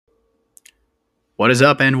What is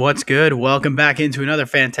up and what's good? Welcome back into another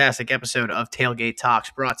fantastic episode of Tailgate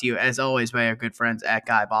Talks, brought to you as always by our good friends at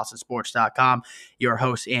GuyBostonSports.com. Your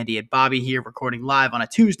hosts, Andy and Bobby, here recording live on a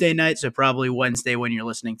Tuesday night, so probably Wednesday when you're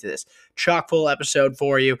listening to this. Chock full episode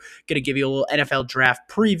for you. Going to give you a little NFL draft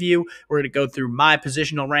preview. We're going to go through my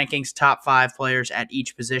positional rankings, top 5 players at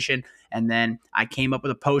each position, and then I came up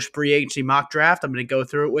with a post-free agency mock draft. I'm going to go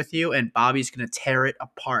through it with you, and Bobby's going to tear it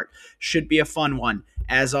apart. Should be a fun one.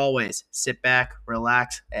 As always, sit back,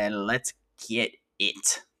 relax, and let's get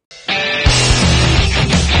it.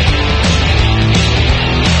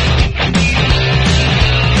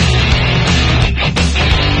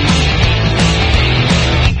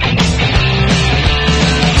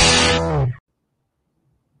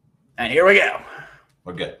 And here we go.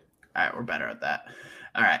 We're good. All right, we're better at that.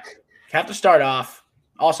 All right, have to start off.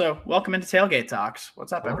 Also, welcome into Tailgate Talks.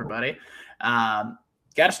 What's up, everybody?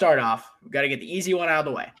 Got to start off. We've got to get the easy one out of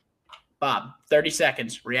the way. Bob, 30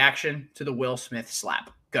 seconds. Reaction to the Will Smith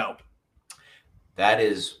slap. Go. That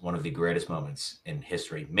is one of the greatest moments in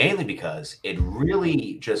history, mainly because it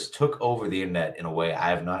really just took over the internet in a way I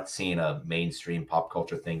have not seen a mainstream pop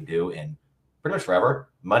culture thing do in pretty much forever.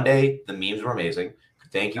 Monday, the memes were amazing.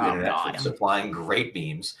 Thank you, internet, for supplying great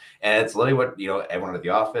memes. And it's literally what, everyone at the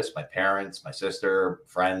office, my parents, my sister,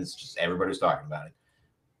 friends, just everybody was talking about it.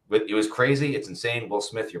 It was crazy. It's insane. Will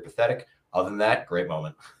Smith, you're pathetic. Other than that, great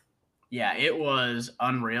moment. Yeah, it was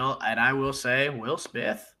unreal. And I will say, Will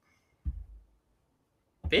Smith,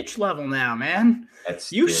 bitch level now, man.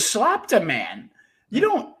 You slapped a man. I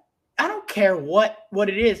don't care what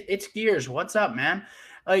it is. It's Gears. What's up, man?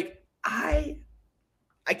 Like, I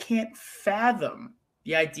can't fathom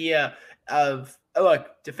the idea of,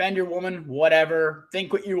 look, defend your woman, whatever.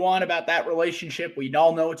 Think what you want about that relationship. We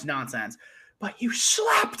all know it's nonsense. But you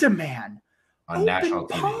slapped a man on national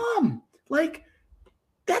TV. Palm. Like,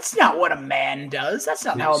 that's not what a man does. That's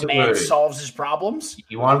not how a man solves his problems.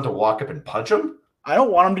 You want him to walk up and punch him? I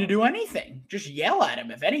don't want him to do anything. Just yell at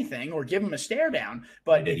him, if anything, or give him a stare down.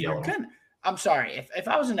 But if you're gonna, I'm sorry, if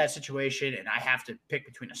I was in that situation and I have to pick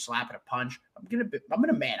between a slap and a punch, I'm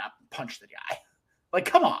gonna man up and punch the guy. Like,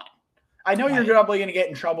 come on. I know you're probably gonna get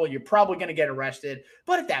in trouble. You're probably gonna get arrested.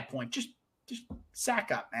 But at that point, just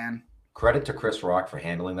sack up, man. Credit to Chris Rock for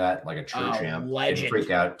handling that like a true champ. Legend. Didn't freak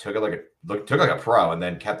out. Took it like a pro, and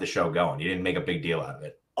then kept the show going. He didn't make a big deal out of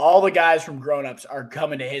it. All the guys from Grown Ups are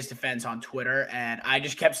coming to his defense on Twitter, and I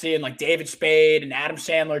just kept seeing like David Spade and Adam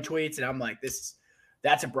Sandler tweets, and I'm like,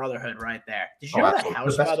 that's a brotherhood right there. Did you know that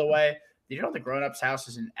house, by the way? Did you know the Grown Ups house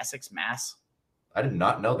is in Essex, Mass? I did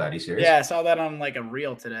not know that. Are you serious? Yeah, I saw that on like a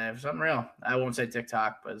reel today. It was unreal. I won't say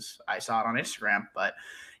TikTok, but I saw it on Instagram. But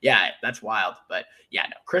yeah, that's wild. But yeah,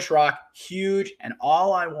 no, Chris Rock, huge. And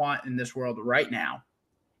all I want in this world right now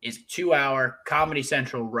is a 2-hour Comedy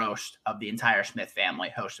Central roast of the entire Smith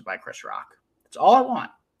family hosted by Chris Rock. That's all I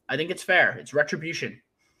want. I think it's fair. It's retribution.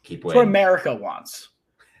 Keep waiting. It's what America wants.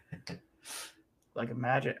 Like,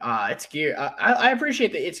 imagine. It's Gears. I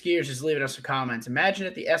appreciate that It's Gears is leaving us some comments. Imagine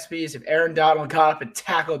at the ESPYs if Aaron Donald got up and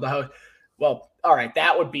tackled the host. Well, all right,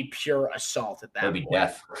 that would be pure assault at that point. That would be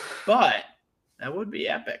death. But that would be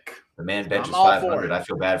epic. The man benches 500. I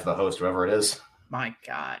feel bad for the host, whoever it is. My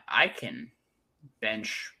God, I can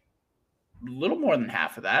bench a little more than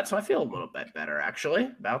half of that, so I feel a little bit better,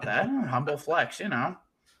 actually, about that. Humble flex,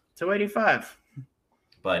 285.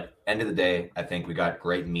 But end of the day, I think we got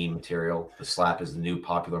great meme material. The slap is the new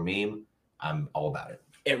popular meme. I'm all about it.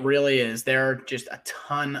 It really is. There are just a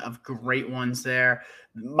ton of great ones there.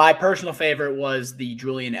 My personal favorite was the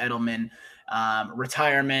Julian Edelman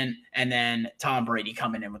retirement, and then Tom Brady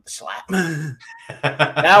coming in with the slap.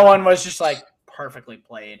 That one was just like perfectly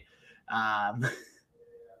played.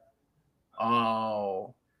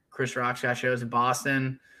 Chris Rock's got shows in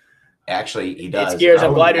Boston. Actually, he does. It's Gears.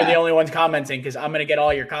 I'm glad you're the only ones commenting because I'm going to get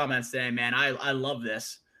all your comments today, man. I love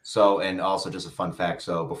this. So, and also just a fun fact.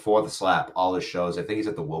 So before the slap, all his shows, I think he's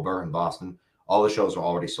at the Wilbur in Boston. All the shows were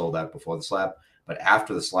already sold out before the slap. But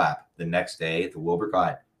after the slap, the next day, the Wilbur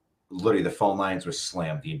got literally the phone lines were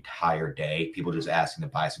slammed the entire day. People just asking to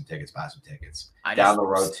buy some tickets. Down the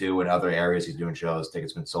road too, in other areas, he's doing shows.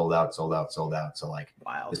 Tickets been sold out. So like,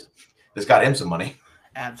 wild. This got him some money.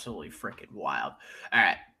 Absolutely freaking wild. All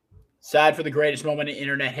right. Aside for the greatest moment in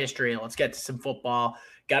internet history, let's get to some football.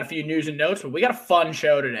 Got a few news and notes, but we got a fun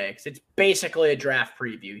show today because it's basically a draft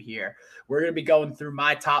preview here. We're going to be going through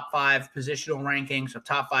my top 5 positional rankings, so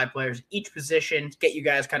top 5 players each position, to get you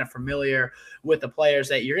guys kind of familiar with the players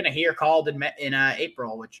that you're going to hear called in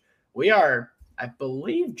April, which we are, I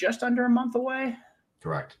believe, just under a month away.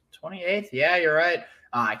 Correct. 28th. Yeah, you're right.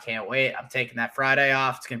 I can't wait. I'm taking that Friday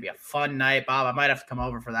off. It's going to be a fun night, Bob. I might have to come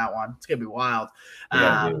over for that one. It's going to be wild. We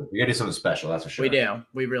gotta do something special, that's for sure. We do.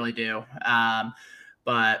 We really do.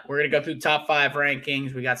 But we're going to go through the top 5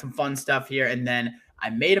 rankings. We got some fun stuff here. And then I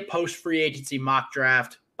made a post-free agency mock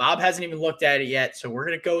draft. Bob hasn't even looked at it yet, so we're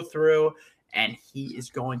going to go through, and he is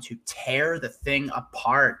going to tear the thing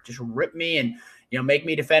apart. Just rip me and make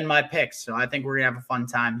me defend my picks. So I think we're going to have a fun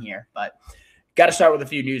time here. But got to start with a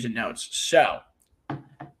few news and notes. So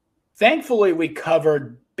thankfully, we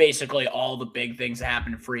covered basically all the big things that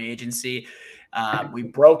happened in free agency. We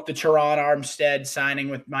broke the Teron Armstead signing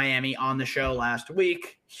with Miami on the show last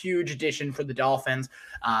week. Huge addition for the Dolphins,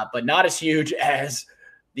 but not as huge as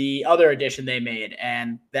the other addition they made.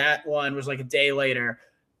 And that one was like a day later.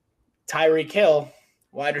 Tyreek Hill,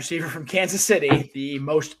 wide receiver from Kansas City,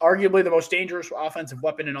 arguably the most dangerous offensive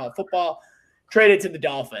weapon in all football, traded to the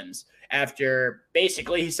Dolphins after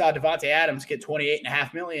basically he saw Davante Adams get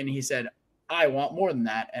 $28.5 million. He said, I want more than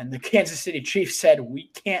that. And the Kansas City Chiefs said, we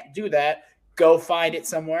can't do that. Go find it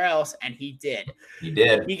somewhere else. And he did. He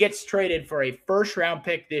did. He gets traded for a first-round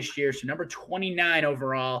pick this year, so number 29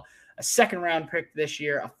 overall, a second-round pick this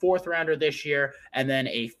year, a fourth-rounder this year, and then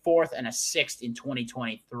a fourth and a sixth in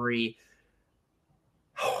 2023.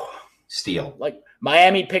 Steal. Like,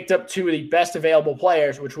 Miami picked up 2 of the best available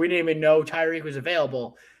players, which we didn't even know Tyreek was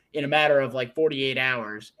available, in a matter of like 48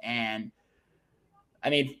 hours. And, I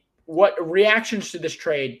mean, what reactions to this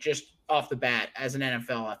trade just off the bat as an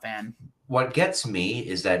NFL fan? What gets me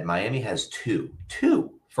is that Miami has two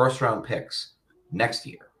first-round picks next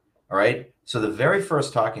year. All right. So the very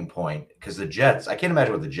first talking point, because the Jets, I can't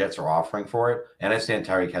imagine what the Jets are offering for it. And I understand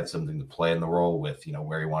Tyreek had something to play in the role with,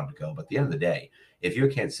 where he wanted to go. But at the end of the day, if you're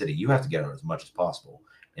Kansas City, you have to get out as much as possible.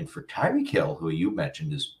 And for Tyreek Hill, who you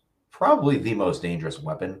mentioned is probably the most dangerous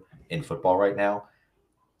weapon in football right now,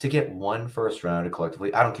 to get one first rounder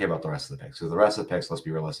collectively, I don't care about the rest of the picks. Because the rest of the picks, let's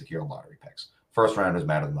be realistic here, are lottery picks. First rounders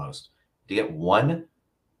matter the most. To get one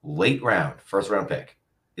late round, first round pick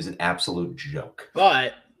is an absolute joke.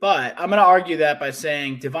 But I'm going to argue that by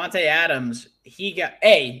saying Davante Adams, he got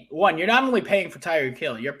one. You're not only paying for Tyreek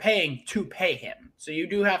Hill, you're paying to pay him. So you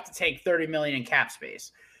do have to take $30 million in cap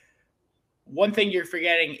space. One thing you're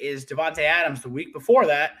forgetting is Davante Adams the week before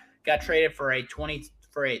that got traded for the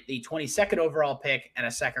 22nd overall pick and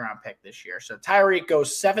a second round pick this year. So Tyreek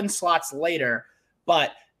goes 7 slots later,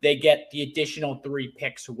 but they get the additional 3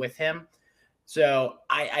 picks with him. So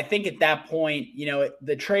I think at that point,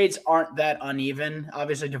 the trades aren't that uneven.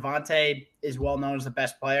 Obviously, Davante is well known as the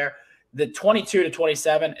best player. The 22 to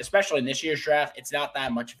 27, especially in this year's draft, it's not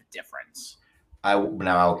that much of a difference.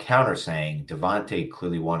 I'll counter saying Davante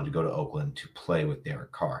clearly wanted to go to Oakland to play with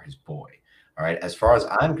Derek Carr, his boy. All right. As far as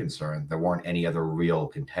I'm concerned, there weren't any other real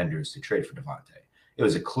contenders to trade for Davante. It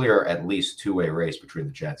was a clear, at least 2-way race between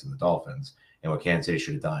the Jets and the Dolphins and what Kansas City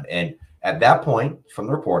should have done. And at that point, from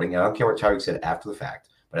the reporting, and I don't care what Tyreek said after the fact,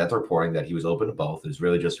 but at the reporting that he was open to both, it was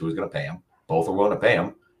really just who was going to pay him. Both were willing to pay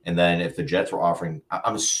him. And then if the Jets were offering,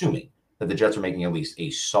 I'm assuming that the Jets are making at least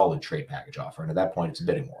a solid trade package offer. And at that point, it's a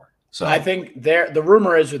bidding war. So I think the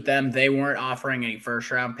rumor is with them, they weren't offering any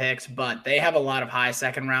first-round picks, but they have a lot of high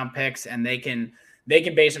second-round picks, and they can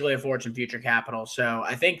basically afford some future capital. So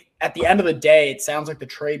I think at the end of the day, it sounds like the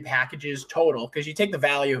trade packages total, because you take the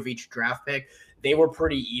value of each draft pick, they were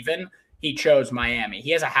pretty even. He chose Miami.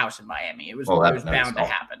 He has a house in Miami. It was bound to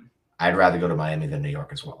happen. I'd rather go to Miami than New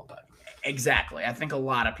York as well. But exactly. I think a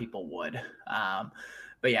lot of people would.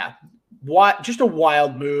 But yeah, just a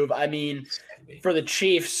wild move. I mean, for the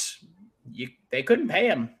Chiefs, they couldn't pay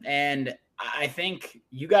him. And I think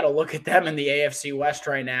you got to look at them in the AFC West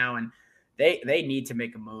right now, and they need to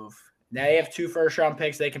make a move. Now they have 2 first-round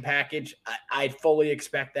picks they can package. I fully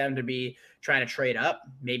expect them to be trying to trade up,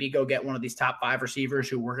 maybe go get one of these top 5 receivers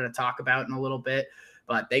who we're going to talk about in a little bit.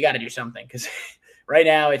 But they got to do something, because right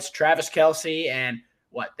now it's Travis Kelce and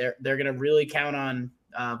they're going to really count on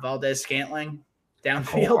Valdez-Scantling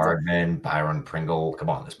downfield. Cole Hardman, Byron Pringle. Come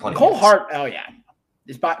on, there's plenty. Cole Hart. Oh yeah,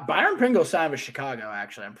 is Byron Pringle signed with Chicago?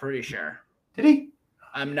 Actually, I'm pretty sure. Did he?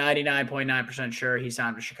 I'm 99.9% sure he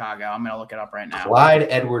signed with Chicago. I'm going to look it up right now. Clyde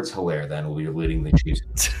Edwards-Helaire then will be leading the Chiefs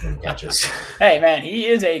in catches. Hey, man, he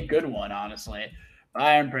is a good one, honestly.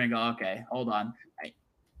 Byron Pringle. Okay, hold on.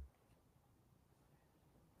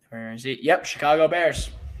 Where is he? Yep, Chicago Bears.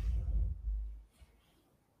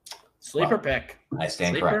 Sleeper pick. I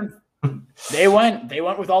stand corrected. They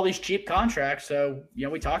went with all these cheap contracts. So,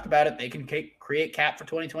 we talked about it. They can create cap for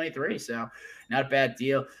 2023. So, not a bad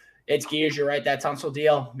deal. It's gears. You're right. That Tunsil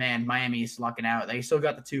deal, man, Miami's lucking out. They still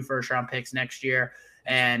got the 2 first-round picks next year.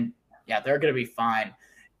 And, yeah, they're going to be fine.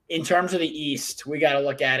 In terms of the East, we got to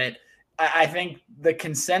look at it. I think the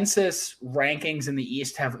consensus rankings in the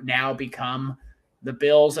East have now become the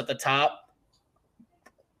Bills at the top,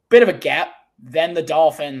 bit of a gap, then the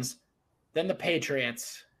Dolphins, then the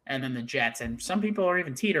Patriots, and then the Jets. And some people are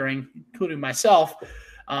even teetering, including myself,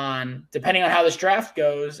 on depending on how this draft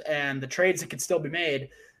goes and the trades that could still be made.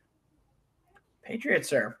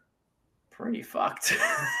 Patriots are pretty fucked.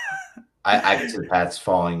 I could see the Pats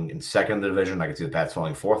falling in second in the division. I could see the Pats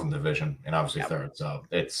falling fourth in the division, and obviously third. So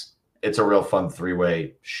it's a real fun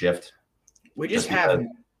three-way shift. We just haven't.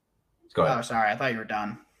 Go ahead. Oh, sorry. I thought you were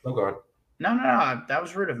done. No, go ahead. No. That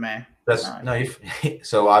was rude of me.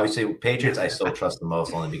 So obviously Patriots I still trust the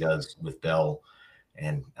most only because with Bill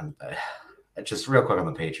and just real quick on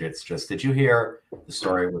the Patriots. Just did you hear the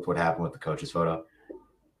story with what happened with the coach's photo?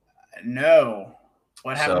 No.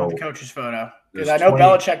 What happened with the coach's photo? Because I know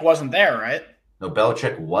Belichick wasn't there, right? No,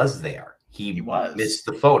 Belichick was there. He was. Missed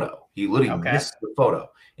the photo. He literally missed the photo.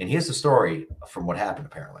 And here's the story from what happened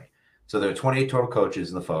apparently. So there are 28 total coaches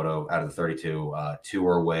in the photo out of the 32. 2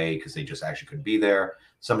 were away because they just actually couldn't be there.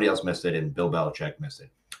 Somebody else missed it, and Bill Belichick missed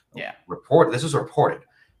it. Yeah. This was reported.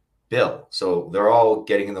 Bill. So they're all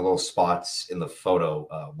getting in the little spots in the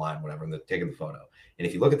photo line, whatever, and they're taking the photo. And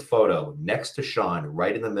if you look at the photo, next to Sean,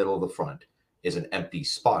 right in the middle of the front, is an empty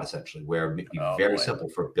spot, essentially, where it would be very simple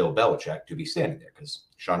for Bill Belichick to be standing there because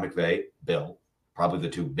Sean McVay, Bill, probably the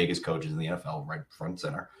 2 biggest coaches in the NFL, right front and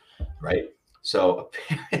center, right? So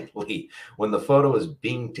apparently when the photo is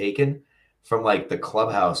being taken from like the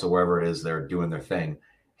clubhouse or wherever it is they're doing their thing,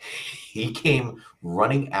 he came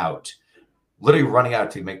literally running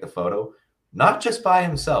out to make the photo, not just by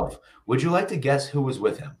himself. Would you like to guess who was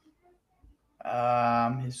with him?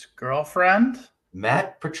 His girlfriend?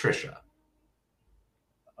 Matt Patricia.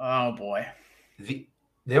 Oh, boy.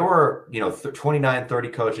 There were, 29, 30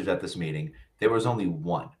 coaches at this meeting. There was only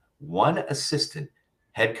one assistant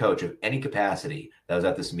head coach of any capacity that was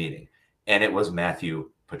at this meeting, and it was Matthew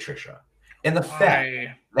Patricia. And the fact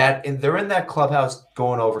that they're in that clubhouse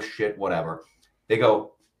going over shit, whatever, they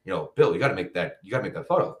go, Bill, you got to make that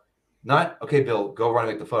photo. Not, okay, Bill, go run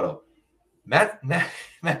and make the photo. Matt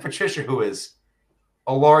Patricia, who is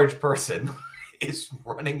a large person, is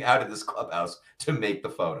running out of this clubhouse to make the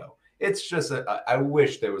photo. It's just, I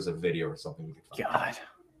wish there was a video or something we could find.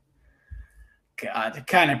 God,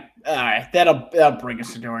 kind of. All right, that'll bring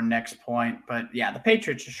us to our next point. But yeah, the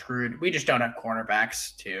Patriots are screwed. We just don't have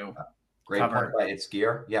cornerbacks to Great cover. Point by It's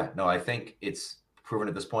Gear. Yeah, no, I think it's proven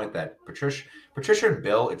at this point that Patricia and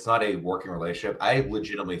Bill, it's not a working relationship. I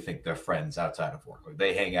legitimately think they're friends outside of work. Like,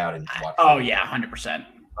 they hang out and watch. Oh yeah, 100%.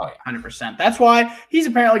 Oh yeah, 100%. That's why he's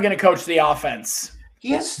apparently going to coach the offense. He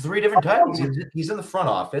has 3 different titles. He's in the front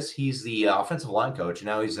office. He's the offensive line coach. And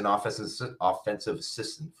now he's an offensive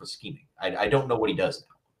assistant for scheming. I don't know what he does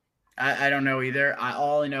now. I don't know either.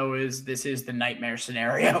 All I know is this is the nightmare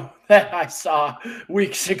scenario that I saw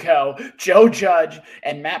weeks ago. Joe Judge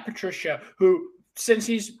and Matt Patricia, who since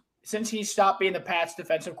he stopped being the Pats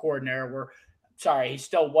defensive coordinator, he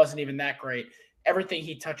still wasn't even that great. Everything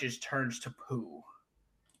he touches turns to poo.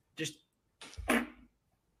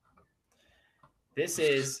 This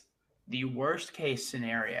is the worst case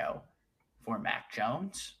scenario for Mac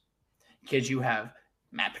Jones because you have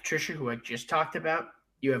Matt Patricia, who I just talked about.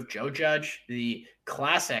 You have Joe Judge, the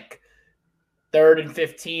classic 3rd and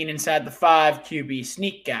 15 inside the 5 QB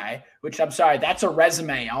sneak guy, which I'm sorry, that's a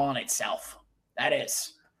resume all in itself. That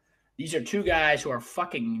is. These are 2 guys who are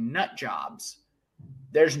fucking nut jobs.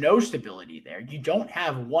 There's no stability there. You don't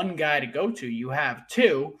have one guy to go to. You have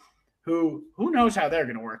 2 who knows how they're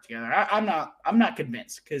going to work together. I'm not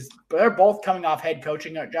convinced because they're both coming off head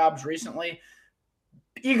coaching jobs recently.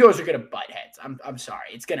 Egos are going to butt heads. I'm sorry.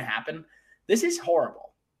 It's going to happen. This is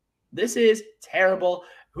horrible. This is terrible.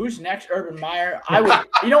 Who's next? Urban Meyer. I would,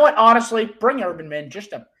 you know what? Honestly, bring Urban in just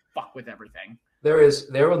to fuck with everything. There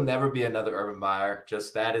will never be another Urban Meyer.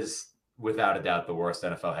 Just that is without a doubt the worst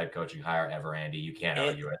NFL head coaching hire ever, Andy. You can't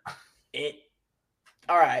argue it.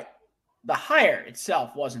 All right. The hire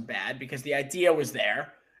itself wasn't bad because the idea was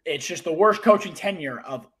there. It's just the worst coaching tenure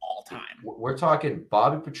of all time. We're talking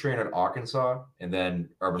Bobby Petrino at Arkansas and then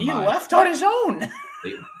Urban Meyer. He left on his own.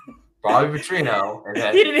 Bobby Petrino. And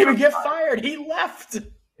then he didn't even get fired. He left.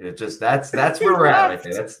 It just that's where we're at right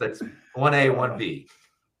there. That's 1A, 1B.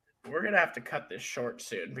 We're gonna have to cut this short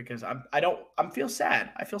soon because I feel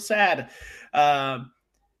sad. I feel sad. I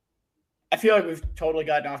feel like we've totally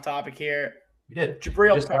gotten off topic here. We did.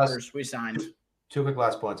 Jabril Peppers, we signed. 2 quick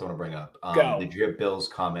last points I want to bring up. Go. Did you have Bill's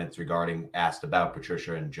comments asked about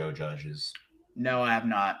Patricia and Joe Judge's? No, I have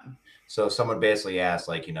not. So someone basically asked,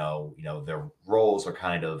 their roles are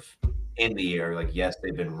kind of in the air. Like, yes,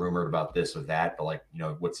 they've been rumored about this or that, but like,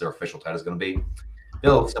 what's their official title going to be?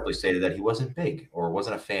 Bill simply stated that he wasn't big or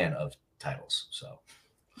wasn't a fan of titles. So,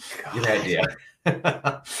 you the idea.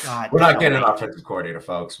 God, we're not getting an offensive coordinator,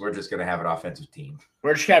 folks. We're just going to have an offensive team.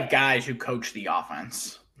 We're just going to have guys who coach the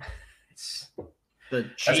offense.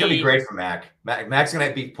 That's going to be great for Mac. Mac's going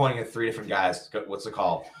to be pointing at 3 different guys. What's the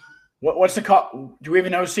call? What's the call? Do we have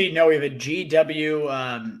an OC? No, we have a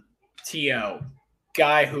GWTO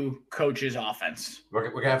guy who coaches offense. We're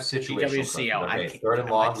going to have situational. GWCO. Okay, 3rd and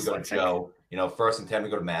long, we go to Joe. 1st and 10, we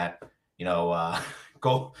go to Matt.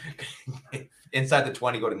 Go inside the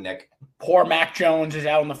 20, go to Nick. Poor Mac Jones is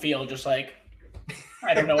out on the field just like,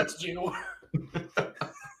 I don't know what to do.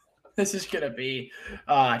 This is going to be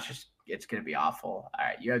it's going to be awful. All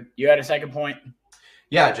right, you had a second point?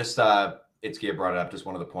 Yeah, just Itzgear brought it up. Just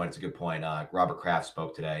one of the points. A good point. Robert Kraft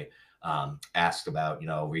spoke today, asked about,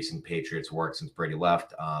 recent Patriots work since Brady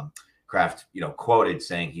left. Kraft, quoted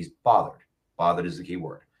saying he's bothered. Bothered is the key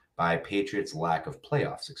word. By Patriots' lack of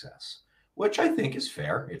playoff success, which I think is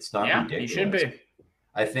fair. It's not ridiculous. He should be.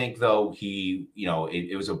 I think, though, he,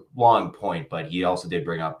 it was a long point, but he also did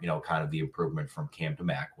bring up, kind of the improvement from Cam to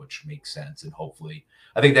Mac, which makes sense. And hopefully,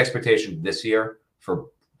 I think the expectation this year for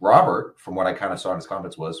Robert, from what I kind of saw in his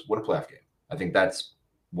comments, was win a playoff game. I think that's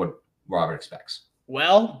what Robert expects.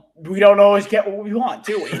 Well, we don't always get what we want,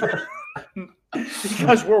 do we?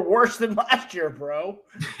 Because we're worse than last year, bro.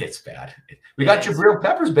 It's bad. We got Jabril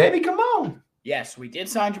Peppers, baby. Come on. Yes, we did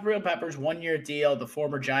sign Jabril Peppers, 1-year deal, the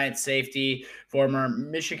former Giants safety, former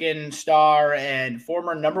Michigan star, and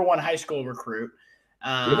former #1 high school recruit. We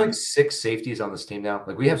have like 6 safeties on this team now.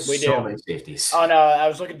 Like we have so many safeties. Oh, no, I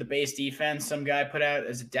was looking at the base defense some guy put out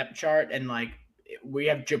as a depth chart, and like we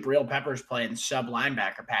have Jabril Peppers playing sub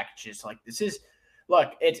linebacker packages. Like this is –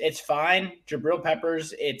 look, it's fine. Jabril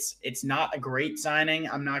Peppers, it's not a great signing.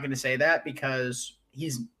 I'm not going to say that because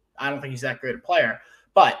I don't think he's that great a player.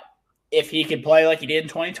 But – if he could play like he did in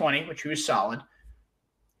 2020, which he was solid,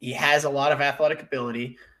 he has a lot of athletic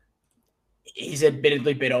ability. He's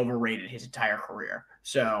admittedly been overrated his entire career.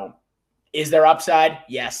 So is there upside?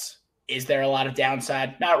 Yes. Is there a lot of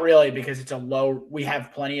downside? Not really, because it's we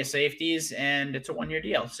have plenty of safeties and it's a 1-year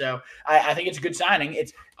deal. So I think it's a good signing.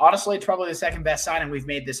 It's probably the second best signing we've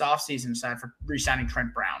made this offseason aside for re-signing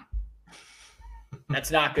Trent Brown.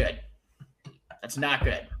 That's not good.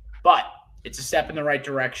 But it's a step in the right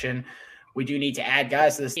direction. We do need to add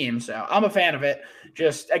guys to this team, so I'm a fan of it.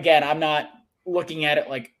 Just, again, I'm not looking at it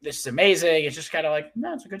like this is amazing. It's just kind of like,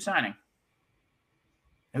 no, it's a good signing.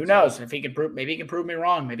 Who knows? If he can maybe he can prove me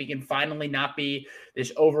wrong. Maybe he can finally not be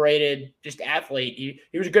this overrated just athlete.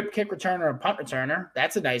 He was a good kick returner and punt returner.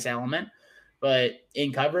 That's a nice element. But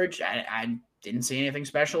in coverage, I didn't see anything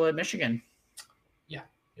special at Michigan. Yeah,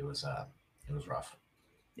 it was rough.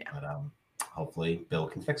 Yeah. But hopefully Bill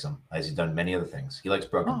can fix them, as he's done many other things. He likes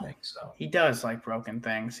broken things. So he does like broken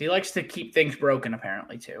things. He likes to keep things broken,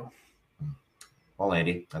 apparently, too. Well,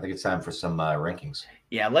 Andy, I think it's time for some rankings.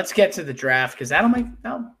 Yeah, let's get to the draft because that'll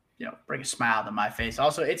bring a smile to my face.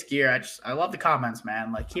 Also, Itzgear. I love the comments,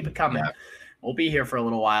 man. Like, keep it coming. Yeah. We'll be here for a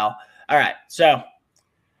little while. All right, so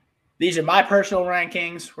these are my personal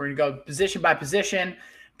rankings. We're gonna go position by position.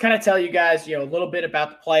 Kind of tell you guys, a little bit about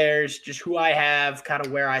the players, just who I have, kind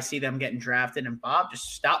of where I see them getting drafted. And Bob,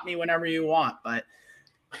 just stop me whenever you want. But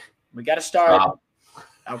we got to start. Stop.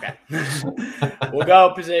 Okay. We'll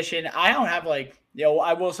go position. I don't have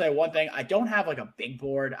I will say one thing. I don't have a big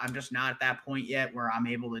board. I'm just not at that point yet where I'm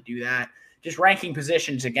able to do that. Just ranking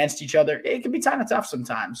positions against each other, it can be kind of tough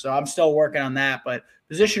sometimes. So I'm still working on that. But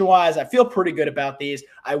position-wise, I feel pretty good about these.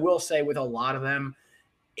 I will say with a lot of them,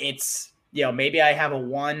 it's – maybe I have a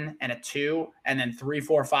 1 and a 2, and then 3,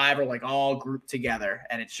 4, 5 are all grouped together,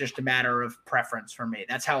 and it's just a matter of preference for me.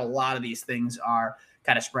 That's how a lot of these things are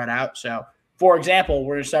kind of spread out. So, for example,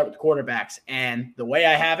 we're going to start with quarterbacks, and the way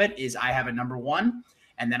I have it is I have a number 1,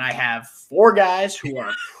 and then I have 4 guys who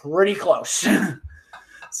are pretty close.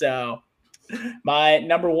 So, my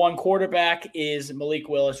number 1 quarterback is Malik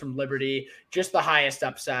Willis from Liberty, just the highest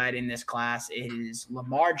upside in this class. It is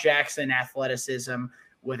Lamar Jackson athleticism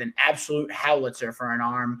with an absolute howitzer for an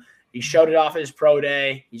arm. He showed it off at his pro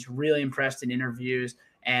day. He's really impressed in interviews.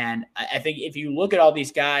 And I think if you look at all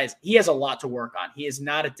these guys, he has a lot to work on. He is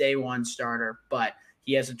not a day 1 starter, but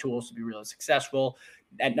he has the tools to be really successful.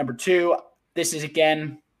 At number 2,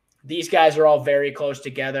 these guys are all very close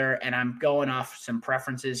together, and I'm going off some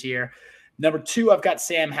preferences here. Number 2, I've got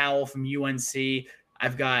Sam Howell from UNC.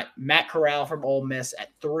 I've got Matt Corral from Ole Miss at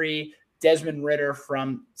 3. Desmond Ridder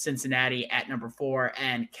from Cincinnati at number 4,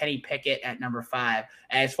 and Kenny Pickett at number 5.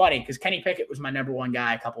 And it's funny because Kenny Pickett was my number 1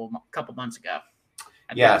 guy a couple months ago.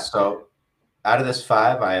 Yeah, so out of this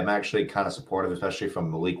 5, I am actually kind of supportive, especially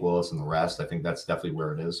from Malik Willis and the rest. I think that's definitely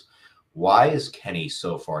where it is. Why is Kenny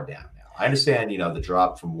so far down now? I understand, the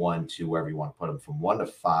drop from 1 to wherever you want to put him, from 1 to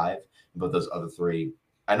 5, but those other 3,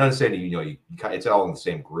 I understand, it's all in the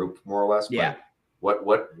same group, more or less. Yeah. But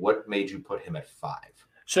what made you put him at 5?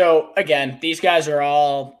 So, again, these guys are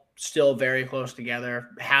all still very close together.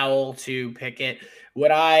 Howell to Pickett.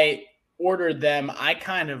 When I ordered them,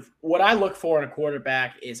 what I look for in a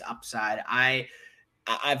quarterback is upside.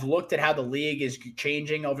 I've looked at how the league is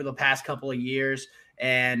changing over the past couple of years,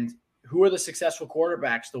 and who are the successful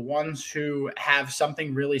quarterbacks? The ones who have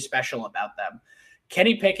something really special about them.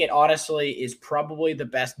 Kenny Pickett, honestly, is probably the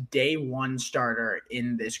best day one starter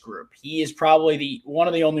in this group. He is probably one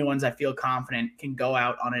of the only ones I feel confident can go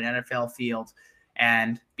out on an NFL field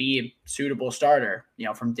and be a suitable starter,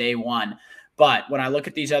 from day one. But when I look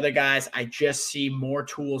at these other guys, I just see more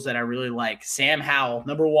tools that I really like. Sam Howell,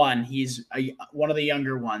 number 1, he's one of the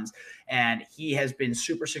younger ones, and he has been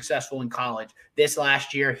super successful in college. This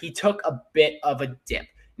last year, he took a bit of a dip.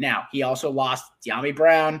 Now, he also lost Dyami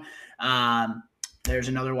Brown. There's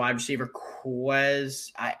another wide receiver,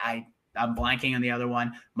 Quez. I'm blanking on the other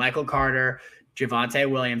one. Michael Carter, Javonte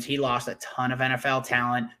Williams. He lost a ton of NFL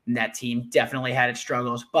talent, and that team definitely had its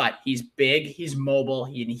struggles. But he's big, he's mobile,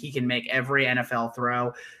 he can make every NFL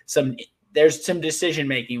throw. There's some decision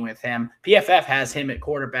making with him. PFF has him at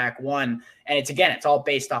quarterback 1, and it's all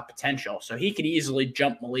based off potential. So he could easily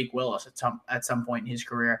jump Malik Willis at some point in his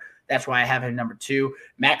career. That's why I have him number 2.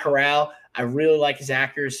 Matt Corral, I really like his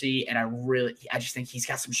accuracy, and I just think he's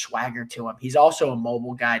got some swagger to him. He's also a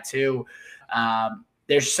mobile guy too.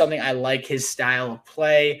 There's something I like his style of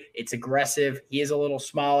play. It's aggressive. He is a little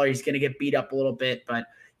smaller. He's going to get beat up a little bit, but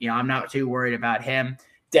I'm not too worried about him.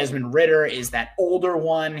 Desmond Ridder is that older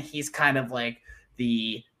one. He's kind of like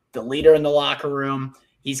the leader in the locker room.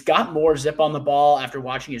 He's got more zip on the ball after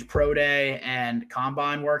watching his pro day and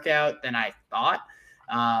combine workout than I thought.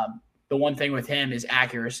 The one thing with him is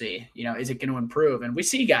accuracy. Is it going to improve? And we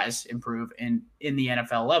see guys improve in the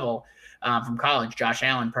NFL level from college. Josh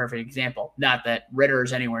Allen, perfect example. Not that Ridder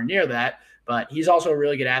is anywhere near that, but he's also a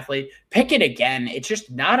really good athlete. Pickett, again, it's just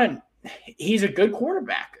he's a good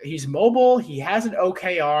quarterback. He's mobile. He has an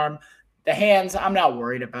okay arm. The hands, I'm not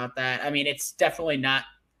worried about that. I mean, it's definitely not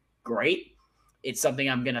great. It's something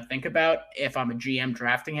I'm going to think about if I'm a GM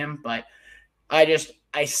drafting him, but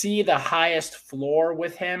I see the highest floor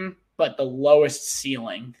with him, but the lowest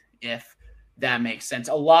ceiling, if that makes sense.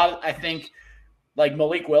 I think, like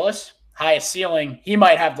Malik Willis, highest ceiling, he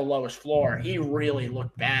might have the lowest floor. He really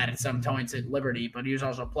looked bad at some points at Liberty, but he was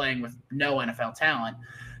also playing with no NFL talent.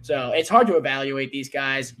 So it's hard to evaluate these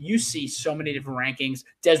guys. You see so many different rankings.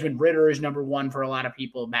 Desmond Ridder is number 1 for a lot of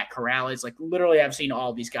people. Matt Corral is literally I've seen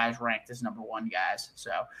all these guys ranked as number 1 guys. So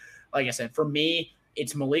like I said, for me,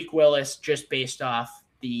 it's Malik Willis just based off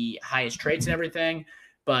the highest traits and everything.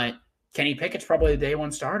 But Kenny Pickett's probably the day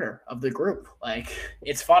 1 starter of the group.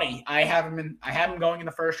 It's funny. I have him going in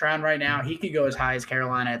the first round right now. He could go as high as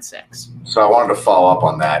Carolina at 6. So I wanted to follow up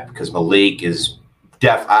on that because Malik is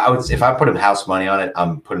if I put him house money on it,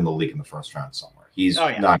 I'm putting Malik in the first round somewhere. He's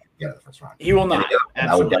not going to get in the first round. He will not.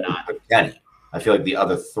 I would definitely put Kenny. I feel like the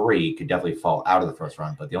other 3 could definitely fall out of the first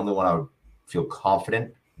round, but the only one I would feel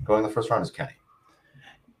confident going in the first round is Kenny.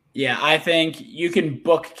 Yeah, I think you can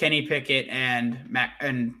book Kenny Pickett and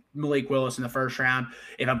Malik Willis in the first round.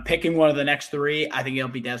 If I'm picking one of the next 3, I think it'll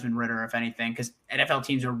be Desmond Ridder, if anything, because NFL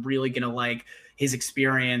teams are really going to like his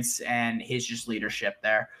experience and his just leadership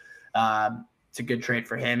there. It's a good trade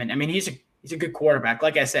for him. And I mean, he's a good quarterback.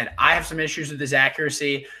 Like I said, I have some issues with his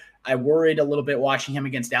accuracy. I worried a little bit watching him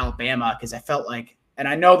against Alabama because I felt like, and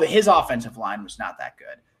I know that his offensive line was not that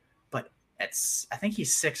good, but I think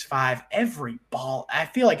he's 6'5". Every ball, I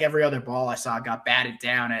feel like every other ball I saw got batted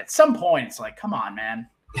down. At some point, it's like, come on, man,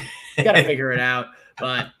 you got to figure it out.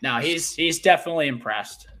 But no, he's definitely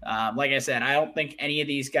impressed. Like I said, I don't think any of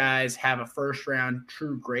these guys have a first round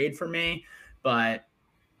true grade for me, but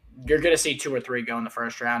you're going to see 2 or 3 go in the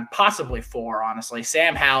first round, possibly 4, honestly.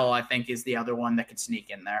 Sam Howell, I think, is the other one that could sneak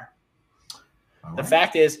in there. All the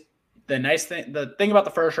fact is, the thing about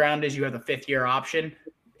the first round is you have the 5th-year option.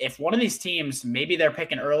 If one of these teams, maybe they're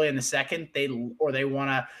picking early in the second, they want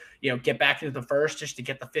to, get back into the first just to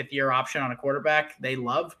get the 5th-year option on a quarterback they're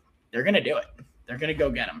going to do it. They're going to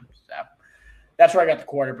go get him. So that's where I got the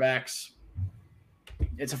quarterbacks.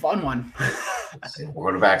 It's a fun one.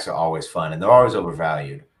 Quarterbacks are always fun, and they're always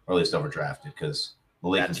overvalued. Or at least overdrafted, because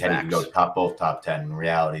Malik and Kenny can go both top 10. In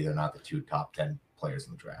reality, they're not the 2 top 10 players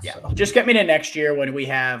in the draft. Yeah, so. just get me to next year when we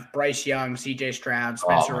have Bryce Young, C.J. Stroud,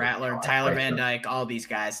 Spencer Rattler, Tyler Van Dyke, all these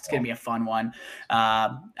guys. It's going to be a fun one.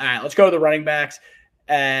 All right, let's go to the running backs.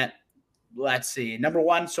 Let's see. Number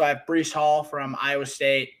 1, so I have Breece Hall from Iowa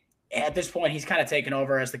State. At this point, he's kind of taken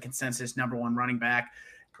over as the consensus number 1 running back.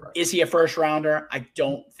 Correct. Is he a first rounder? I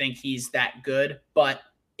don't think he's that good, but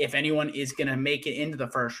if anyone is going to make it into the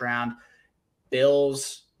first round,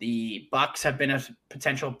 Bills, the Bucks have been a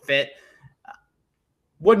potential fit.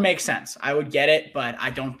 Would make sense. I would get it, but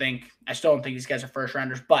I still don't think these guys are first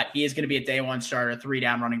rounders, but he is going to be a day 1 starter,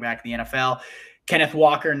 3-down running back in the NFL. Kenneth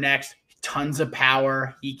Walker next. Tons of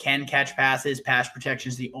power. He can catch passes. Pass protection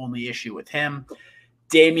is the only issue with him.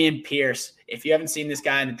 Dameon Pierce. If you haven't seen this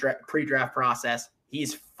guy in the pre-draft process,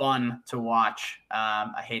 he's fun to watch.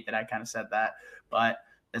 I hate that I kind of said that, but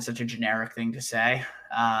that's such a generic thing to say.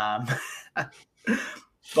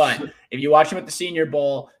 But if you watch him at the Senior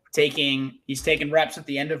Bowl, he's taking reps at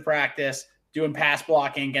the end of practice, doing pass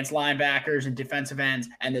blocking against linebackers and defensive ends,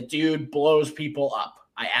 and the dude blows people up.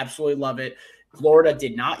 I absolutely love it. Florida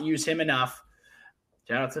did not use him enough.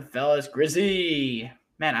 Shout out to fellas. Grizzy.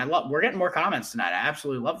 Man, we're getting more comments tonight. I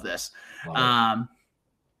absolutely love this. But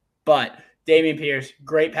Dameon Pierce,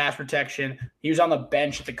 great pass protection. He was on the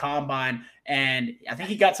bench at the combine, and I think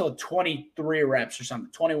he got to 23 reps or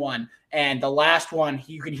something, 21. And the last one,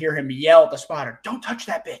 you can hear him yell at the spotter, "Don't touch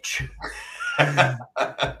that bitch."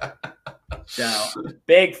 So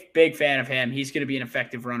big fan of him. He's going to be an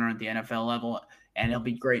effective runner at the NFL level, and he'll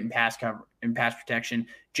be great in pass cover and pass protection.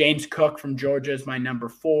 James Cook from Georgia is my number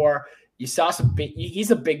 4. You saw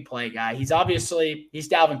he's a big play guy. He's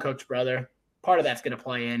Dalvin Cook's brother. Part of that's going to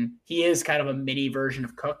play in. He is kind of a mini version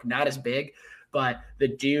of Cook, not as big, but the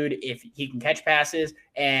dude, if he can catch passes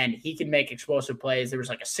and he can make explosive plays. There was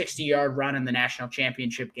like a 60-yard run in the national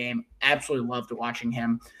championship game. Absolutely loved watching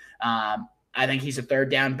him. I think he's a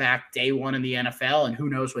 3rd-down back day 1 in the NFL, and who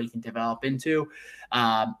knows what he can develop into.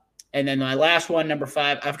 And then my last one, number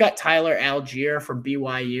 5, I've got Tyler Algier from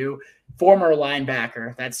BYU, former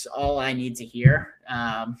linebacker. That's all I need to hear.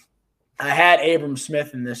 I had Abram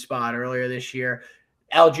Smith in this spot earlier this year.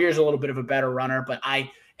 Algier's a little bit of a better runner, but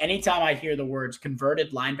anytime I hear the words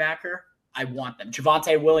converted linebacker, I want them.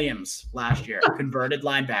 Javonte Williams last year, converted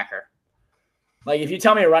linebacker. Like, if you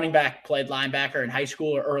tell me a running back played linebacker in high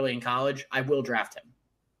school or early in college, I will draft him.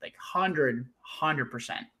 Like 100%.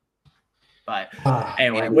 But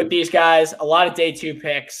anyway, with these guys, a lot of day 2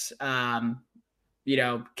 picks. Kenneth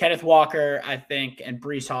Walker, I think, and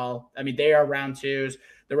Breece Hall. I mean, they are round 2s.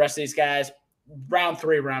 The rest of these guys, round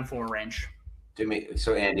 3, round 4 range.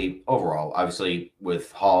 So, Andy, overall, obviously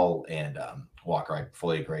with Hall and Walker, I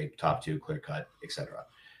fully agree. Top 2, clear cut, etc.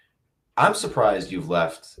 I'm surprised you've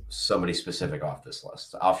left somebody specific off this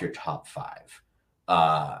list, off your top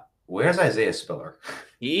 5. Where's Isaiah Spiller?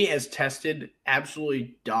 He has tested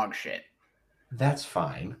absolutely dog shit. That's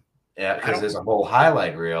fine. Yeah, because there's a whole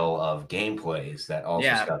highlight reel of gameplays that also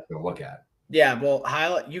Scott's going to look at. Yeah, well,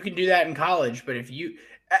 you can do that in college, but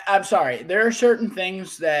I'm sorry, there are certain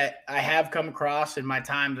things that I have come across in my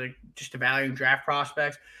time to just evaluating draft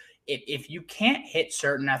prospects. If you can't hit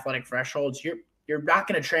certain athletic thresholds, you're not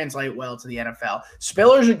going to translate well to the NFL.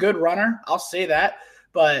 Spiller's a good runner, I'll say that,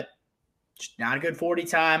 but just not a good 40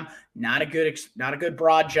 time, not a good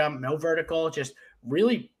broad jump, no vertical, just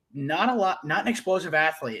really not an explosive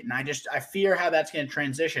athlete. And I fear how that's going to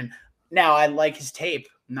transition. Now, I like his tape,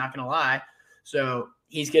 I'm not going to lie. So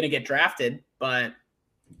he's going to get drafted, but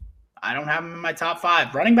I don't have him in my top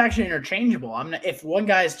 5. Running backs are interchangeable. If one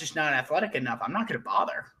guy is just not athletic enough, I'm not going to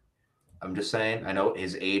bother. I'm just saying, I know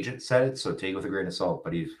his agent said it, so take it with a grain of salt,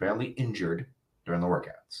 but he's apparently injured during the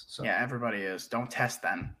workouts. So. Yeah, everybody is. Don't test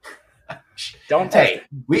then. Don't test. Hey,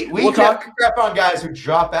 we'll talk crap on guys who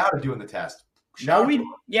drop out of doing the test.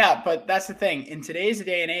 Yeah, but that's the thing. In today's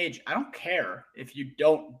day and age, I don't care if you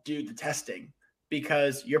don't do the testing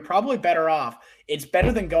because you're probably better off. It's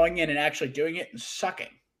better than going in and actually doing it and sucking.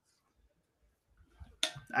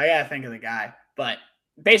 I got to think of the guy. But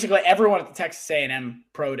basically everyone at the Texas A&M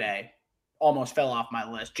Pro Day almost fell off my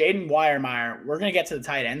list. Jaden Wyermeyer, we're going to get to the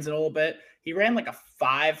tight ends in a little bit. He ran like a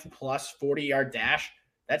 5+ 40-yard dash.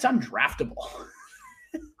 That's undraftable.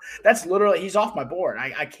 That's literally, he's off my board.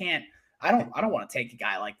 I can't. I don't want to take a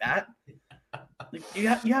guy like that. Like, you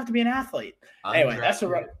have to be an athlete. Anyway, that's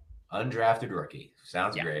the undrafted rookie.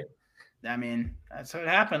 Sounds great. I mean, that's what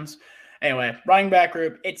happens. Anyway, running back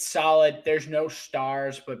group, it's solid. There's no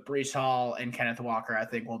stars, but Breece Hall and Kenneth Walker, I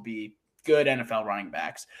think, will be good NFL running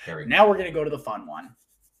backs. Now we're going to go to the fun one,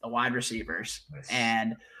 the wide receivers. Nice.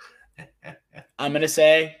 And I'm going to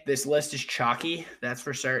say this list is chalky. That's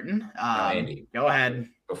for certain. Andy, go ahead.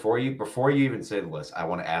 Before you even say the list, I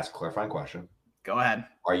want to ask a clarifying question. Go ahead.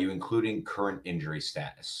 Are you including current injury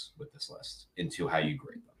status with this list into how you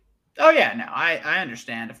grade them? Oh yeah, no, I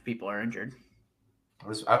understand if people are injured.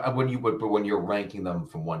 When you're ranking them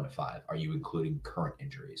from 1 to 5, are you including current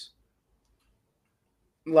injuries?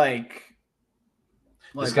 Like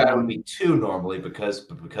this guy would be 2 normally because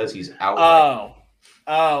he's out.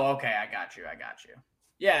 Oh, okay, I got you.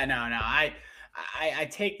 Yeah, no, I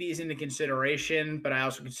take these into consideration, but I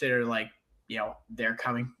also consider they're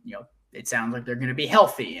coming. It sounds like they're going to be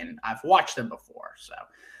healthy, and I've watched them before, so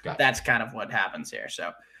that's kind of what happens here.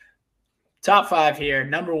 So top 5 here.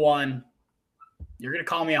 Number 1. You're going to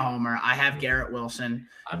call me a homer. I have Garrett Wilson.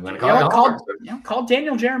 I'm going to call you a homer. Call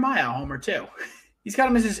Daniel Jeremiah a homer too. He's got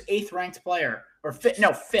him as his 8th ranked player, or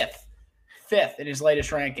 5th in his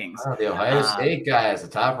latest rankings. Oh, the Ohio State guy is the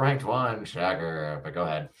top ranked one. Shocker, but go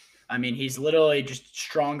ahead. I mean, he's literally just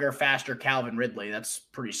stronger, faster Calvin Ridley. That's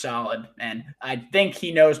pretty solid, and I think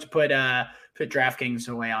he knows to put DraftKings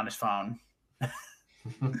away on his phone.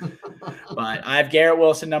 But I have Garrett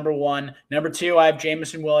Wilson, number 1. Number 2, I have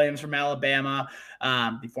Jameson Williams from Alabama,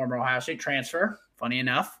 the former Ohio State transfer, funny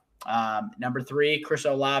enough. Number 3, Chris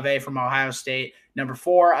Olave from Ohio State. Number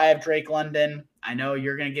 4, I have Drake London. I know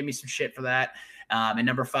you're going to give me some shit for that. And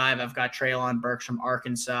number 5, I've got Treylon Burks from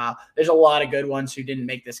Arkansas. There's a lot of good ones who didn't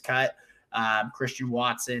make this cut. Christian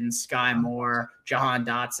Watson, Sky Moore, Jahan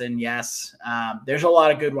Dotson. Yes. There's a lot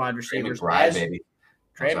of good wide receivers. Baby.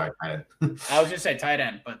 Sorry, tight end. I was going to say tight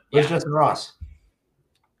end, but where's Justin Ross?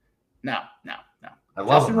 No. I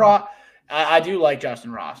love Justin Ross. I do like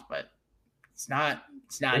Justin Ross, but it's not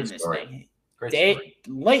in this thing.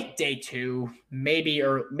 Late day 2,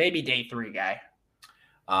 maybe day 3 guy.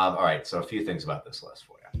 All right, so a few things about this list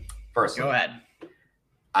for you. First, go ahead.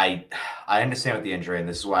 I understand with the injury, and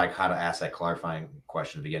this is why I kind of asked that clarifying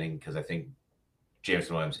question at the beginning, because I think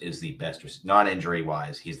Jameson Williams is the best, non-injury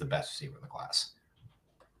wise, he's the best receiver in the class.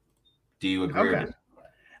 Do you agree? Okay. With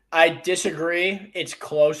I disagree. It's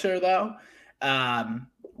closer though.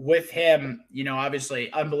 With him,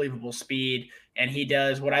 obviously unbelievable speed. And he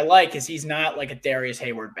does what I like is he's not like a Darius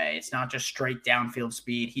Hayward Bay. It's not just straight downfield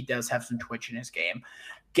speed. He does have some twitch in his game.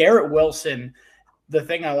 Garrett Wilson, the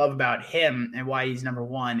thing I love about him and why he's number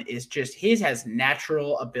 1 is just his has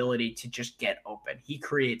natural ability to just get open. He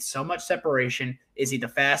creates so much separation. Is he the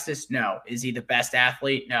fastest? No. Is he the best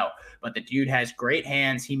athlete? No. But the dude has great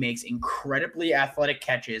hands. He makes incredibly athletic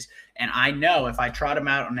catches. And I know if I trot him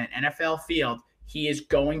out on an NFL field, he is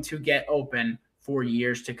going to get open for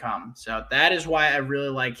years to come. So that is why I really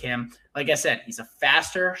like him. Like I said, he's a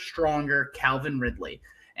faster, stronger Calvin Ridley.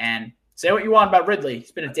 And say what you want about Ridley.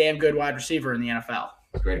 He's been a damn good wide receiver in the NFL.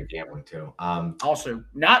 Great at gambling too. Also,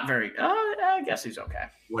 not very. I guess he's okay.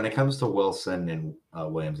 When it comes to Wilson and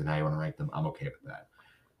Williams and how you want to rank them, I'm okay with that.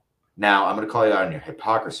 Now, I'm going to call you out on your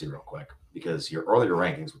hypocrisy real quick because your earlier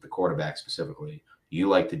rankings with the quarterback specifically, you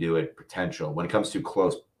like to do it potential. When it comes to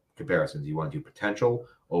close comparisons, you want to do potential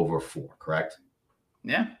over 4, correct?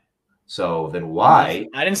 Yeah. So then why?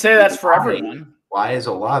 I didn't say that's for everyone. Why is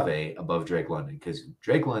Olave above Drake London? Because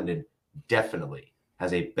Drake London definitely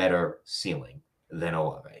has a better ceiling than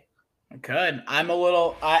Olave. Good. I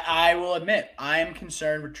will admit, I am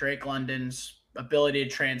concerned with Drake London's ability to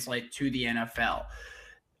translate to the NFL.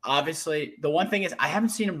 Obviously, the one thing is I haven't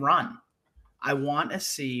seen him run. I want to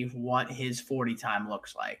see what his 40 time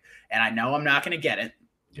looks like. And I know I'm not going to get it.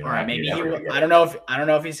 Or maybe he will. I don't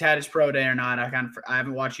know if he's had his pro day or not. I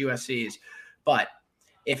haven't watched USC's, but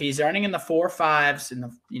if he's earning in the 4.5s and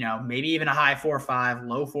maybe even a high 4.5,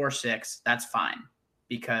 low 4.6, that's fine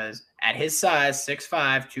because at his size,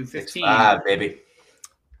 6'5", 215, 6'5", baby,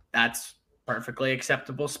 that's perfectly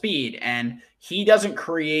acceptable speed. And he doesn't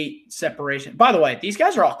create separation. By the way, these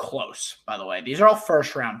guys are all close. By the way, these are all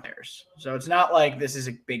first round pairs, so it's not like this is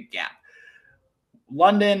a big gap.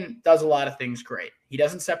 London does a lot of things great. He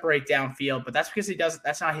doesn't separate downfield, but that's because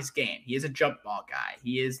that's not his game. He is a jump ball guy.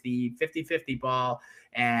 He is the 50-50 ball,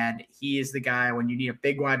 and he is the guy when you need a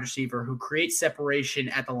big wide receiver who creates separation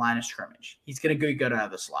at the line of scrimmage. He's going to go out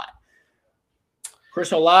of the slot.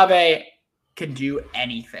 Chris Olave can do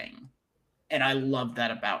anything, and I love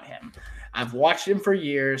that about him. I've watched him for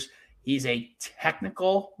years. He's a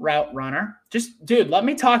technical route runner. Just, dude, let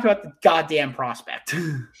me talk about the goddamn prospect.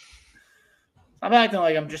 I'm acting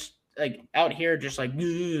like I'm just like out here just like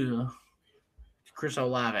Chris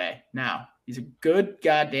Olave. No, he's a good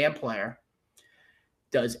goddamn player.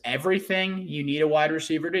 Does everything you need a wide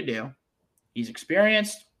receiver to do. He's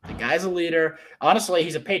experienced. The guy's a leader. Honestly,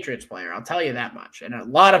 he's a Patriots player. I'll tell you that much. And a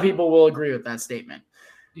lot of people will agree with that statement.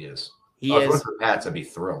 He is. He is. For Pats, I'd be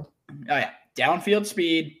thrilled. Oh, yeah. Downfield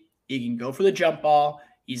speed. He can go for the jump ball.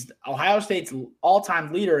 He's Ohio State's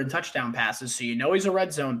all-time leader in touchdown passes, so he's a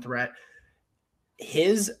red zone threat.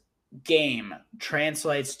 His game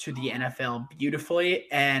translates to the NFL beautifully,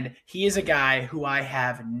 and he is a guy who I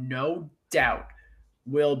have no doubt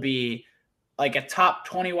will be like a top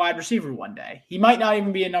 20 wide receiver one day. He might not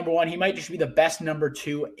even be a number one. He might just be the best number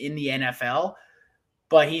 2 in the NFL,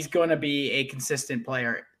 but he's going to be a consistent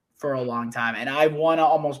player for a long time. And I want to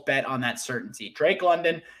almost bet on that certainty. Drake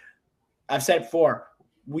London, I've said before,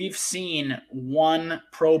 we've seen one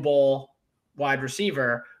Pro Bowl wide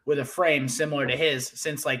receiver with a frame similar to his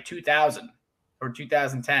since like 2000 or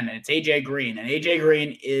 2010. And it's AJ Green. And AJ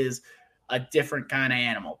Green is a different kind of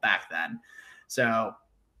animal back then. So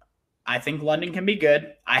I think London can be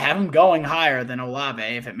good. I have him going higher than Olave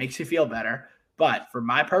if it makes you feel better. But for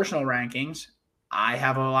my personal rankings, I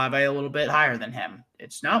have Olave a little bit higher than him.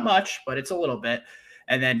 It's not much, but it's a little bit.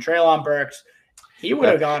 And then Treylon Burks, he would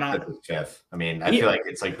have gone on. Fifth. I mean, I feel like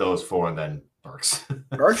it's like those 4 and then Burks.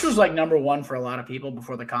 Burks was like number 1 for a lot of people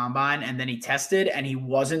before the combine. And then he tested and he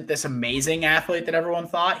wasn't this amazing athlete that everyone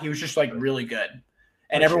thought. He was just like really good.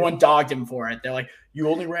 And everyone dogged him for it. They're like, you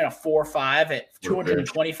only ran a 4.5 at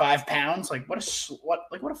 225 pounds. Like what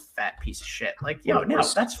a fat piece of shit. Like,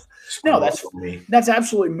 that's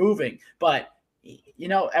absolutely moving. But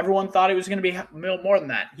everyone thought he was going to be more than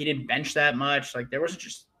that. He didn't bench that much. Like there was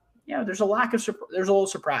just, there's a little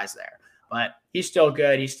surprise there, but he's still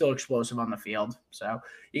good. He's still explosive on the field. So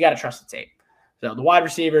you got to trust the tape. So the wide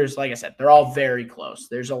receivers, like I said, they're all very close.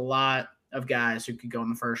 There's a lot of guys who could go in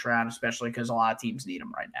the first round, especially because a lot of teams need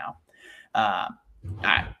them right now. All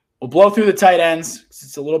right. We'll blow through the tight ends.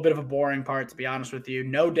 It's a little bit of a boring part, to be honest with you.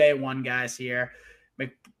 No day one guys here.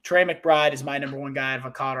 Trey McBride is my number 1 guy out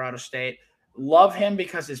of Colorado State. Love him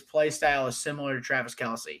because his play style is similar to Travis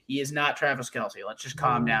Kelce. He is not Travis Kelce. Let's just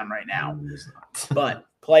calm down right now. But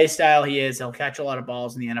play style he is. He'll catch a lot of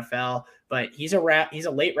balls in the NFL. But he's a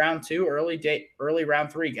late round 2, early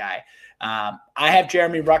round 3 guy. I have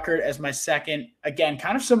Jeremy Ruckert as my second. Again,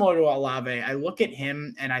 kind of similar to Olave. I look at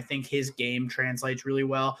him and I think his game translates really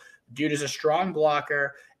well. Dude is a strong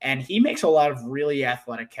blocker, and he makes a lot of really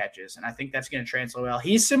athletic catches, and I think that's going to translate well.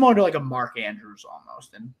 He's similar to like a Mark Andrews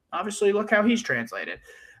almost, and obviously look how he's translated.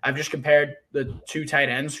 I've just compared the 2 tight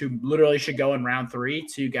ends who literally should go in round 3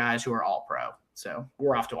 to guys who are all pro. So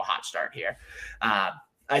we're off to a hot start here.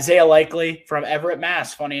 Isaiah Likely from Everett,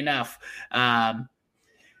 Mass, funny enough.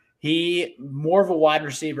 He more of a wide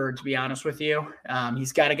receiver, to be honest with you.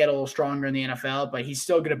 He's got to get a little stronger in the NFL, but he's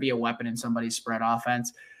still going to be a weapon in somebody's spread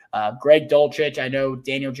offense. Greg Dulcich, I know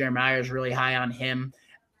Daniel Jeremiah is really high on him.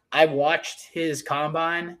 I watched his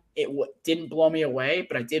combine. It didn't blow me away,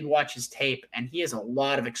 but I did watch his tape, and he has a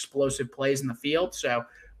lot of explosive plays in the field. So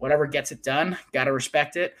whatever gets it done, got to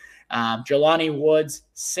respect it. Jelani Woods,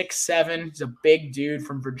 6'7". He's a big dude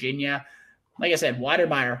from Virginia. Like I said,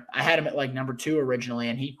 Weidermeyer, I had him at like number 2 originally,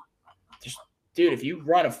 and he just, dude, if you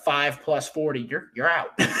run a 5+ 40, you're out.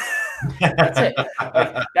 That's it.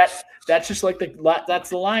 Like, that's just like that's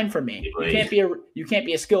the line for me. You can't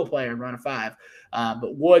be a skill player and run a 5.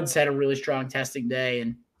 But Woods had a really strong testing day,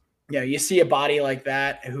 and you see a body like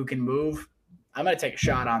that who can move. I'm gonna take a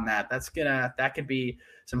shot on that. That could be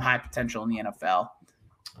some high potential in the NFL.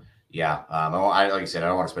 Yeah, like I said, I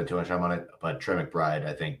don't want to spend too much time on it, but Trey McBride,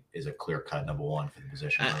 I think, is a clear-cut number 1 for the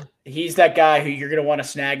position. He's that guy who you're going to want to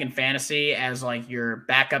snag in fantasy as like your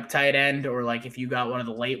backup tight end, or like if you got one of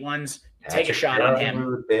the late ones, take a shot on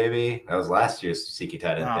him. Baby, that was last year's Siki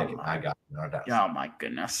tight end pick. I got no doubt. Oh my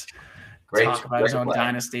goodness! Talk about his own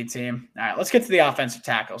dynasty team. All right, let's get to the offensive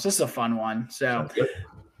tackles. This is a fun one. So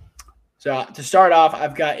to start off,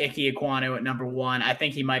 I've got Ike Ekwonu at number 1. I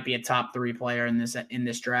think he might be a top 3 player in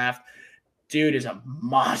this draft. Dude is a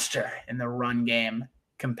monster in the run game.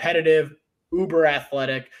 Competitive, uber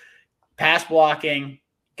athletic, pass blocking,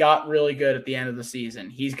 got really good at the end of the season.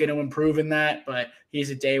 He's going to improve in that, but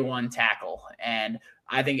he's a day 1 tackle. And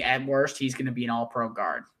I think at worst, he's going to be an all-pro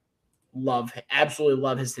guard. Absolutely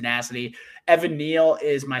love his tenacity. Evan Neal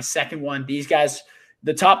is my second one. These guys,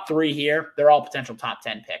 the top 3 here, they're all potential top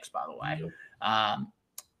 10 picks, by the way.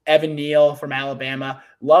 Evan Neal from Alabama.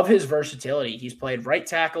 Love his versatility. He's played right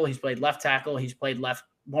tackle. He's played left tackle. He's played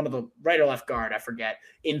one of the right or left guard, I forget,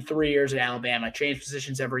 in 3 years at Alabama. Changed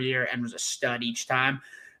positions every year and was a stud each time.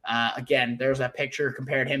 Again, there's that picture,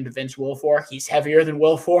 compared him to Vince Wilfork. He's heavier than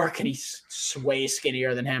Wilfork, and he's way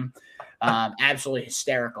skinnier than him. Absolutely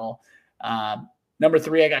hysterical. Number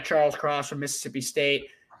 3, I got Charles Cross from Mississippi State.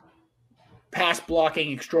 Pass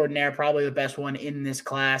blocking extraordinaire, probably the best one in this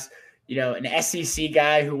class. An SEC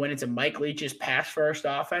guy who went into Mike Leach's pass-first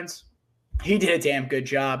offense. He did a damn good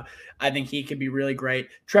job. I think he could be really great.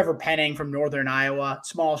 Trevor Penning from Northern Iowa,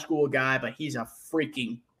 small school guy, but he's a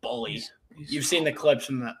freaking bully. You've seen the clips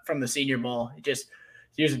from the Senior Bowl.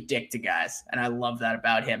 He's a dick to guys, and I love that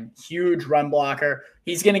about him. Huge run blocker.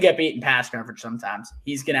 He's going to get beat in pass coverage sometimes.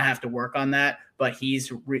 He's going to have to work on that, but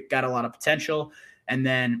he's got a lot of potential. And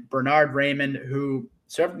then Bernard Raymond, who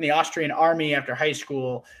served in the Austrian Army after high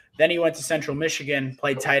school. Then he went to Central Michigan,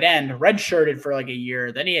 played tight end, redshirted for like a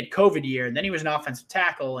year. Then he had COVID year, and then he was an offensive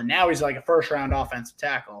tackle, and now he's like a first-round offensive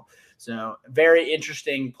tackle. So very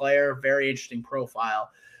interesting player, very interesting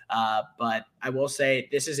profile. But I will say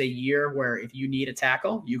this is a year where if you need a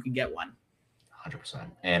tackle, you can get one. 100%.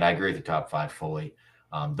 And I agree with the top 5 fully.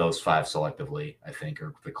 Those 5 selectively, I think,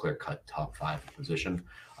 are the clear-cut top 5 position.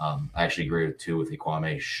 I actually agree with 2 with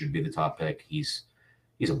Ikwame. Should be the top pick. He's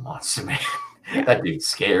a monster, man. That dude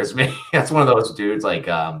scares me. That's one of those dudes, like,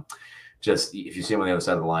 just if you see him on the other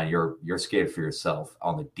side of the line, you're scared for yourself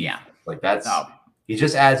on the deep. Like he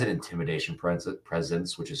just adds an intimidation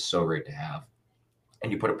presence, which is so great to have.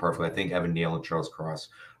 And you put it perfectly. I think Evan Neal and Charles Cross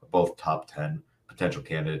are both top 10 potential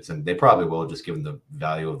candidates, and they probably will, just given the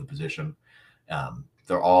value of the position.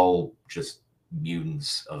 They're all just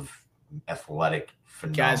mutants of athletic.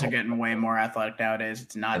 Phenomenal. Guys are getting way more athletic nowadays.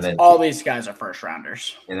 It's not all these guys are first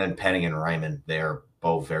rounders. And then Penning and Ryman, they're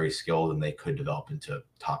both very skilled, and they could develop into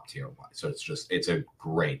top tier. So it's a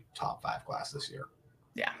great top 5 class this year.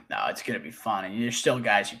 Yeah, no, it's going to be fun. And there's still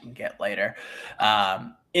guys you can get later.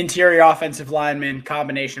 Interior offensive linemen,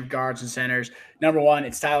 combination of guards and centers. Number 1,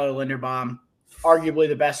 it's Tyler Linderbaum, arguably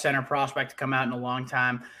the best center prospect to come out in a long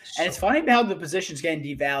time. And it's funny how the position's getting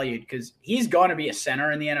devalued because he's going to be a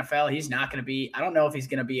center in the NFL. He's not going to be – I don't know if he's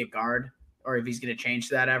going to be a guard or if he's going to change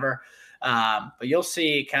that ever. But you'll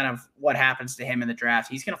see kind of what happens to him in the draft.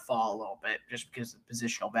 He's going to fall a little bit just because of the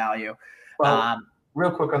positional value. Well,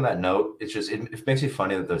 real quick on that note, it's just it makes me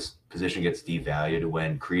funny that this position gets devalued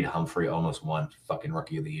when Creed Humphrey almost won fucking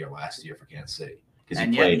Rookie of the Year last year for Kansas City.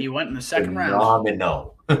 And yet he went in the second round.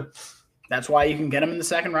 No. That's why you can get him in the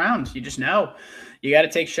second round. You just know you got to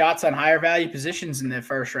take shots on higher value positions in the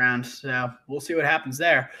first round. So we'll see what happens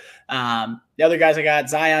there. The other guys I got,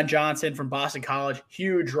 Zion Johnson from Boston College,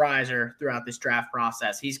 huge riser throughout this draft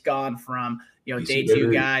process. He's gone from day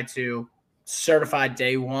 2 guy to certified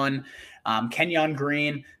day 1. Kenyon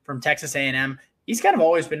Green from Texas A&M. He's kind of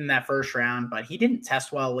always been in that first round, but he didn't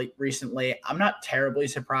test well recently. I'm not terribly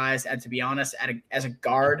surprised. And to be honest, as a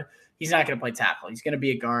guard, he's not going to play tackle. He's going to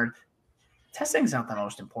be a guard. Testing's not the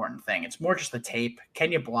most important thing. It's more just the tape.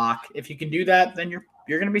 Can you block? If you can do that, then you're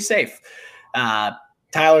going to be safe.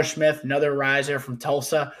 Tyler Smith, another riser from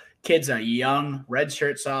Tulsa. Kid's a young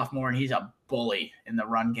redshirt sophomore, and he's a bully in the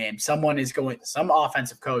run game. Some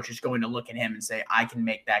offensive coach is going to look at him and say, I can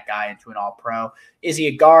make that guy into an all-pro. Is he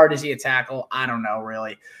a guard? Is he a tackle? I don't know,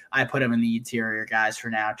 really. I put him in the interior guys for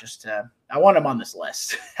now. I want him on this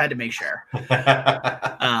list. Had to make sure.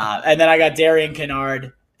 And then I got Darian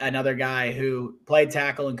Kennard, another guy who played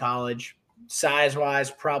tackle in college.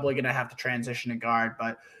 Size-wise, probably going to have to transition to guard,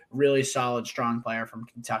 but really solid, strong player from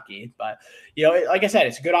Kentucky. But, like I said,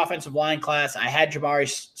 it's a good offensive line class. I had Jabari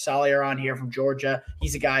Salier on here from Georgia.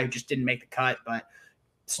 He's a guy who just didn't make the cut, but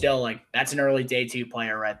still, that's an early day 2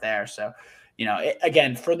 player right there. So,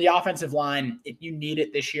 again, for the offensive line, if you need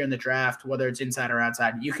it this year in the draft, whether it's inside or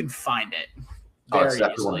outside, you can find it. It's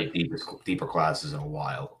definitely one of the deeper classes in a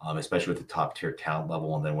while, especially with the top tier talent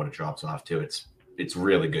level. And then when it drops off too, it's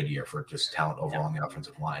really good year for just talent overall on the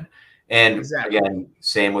offensive line. And again,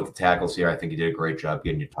 same with the tackles here. I think you did a great job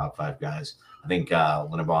getting your top 5 guys. I think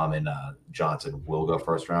Linderbaum and Johnson will go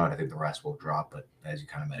first round. I think the rest will drop. But as you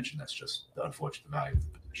kind of mentioned, that's just the unfortunate value of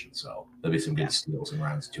the position. So there'll be some good steals in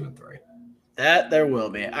rounds 2 and 3. That there will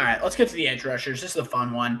be. All right, let's get to the edge rushers. This is a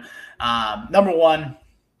fun one. Number 1.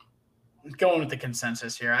 Going with the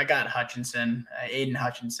consensus here. I got Hutchinson, Aiden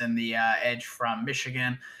Hutchinson, the edge from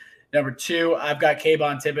Michigan. Number 2, I've got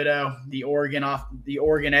Kayvon Thibodeau, the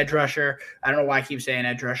Oregon edge rusher. I don't know why I keep saying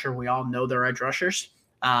edge rusher. We all know they're edge rushers.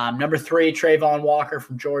 Number 3, Trayvon Walker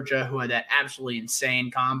from Georgia, who had that absolutely insane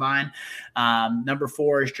combine. Number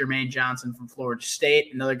 4 is Jermaine Johnson from Florida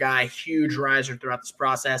State, another guy, huge riser throughout this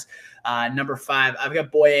process. Number 5, I've got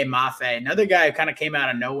Boye Mafe, another guy who kind of came out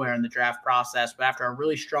of nowhere in the draft process, but after a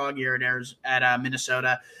really strong year at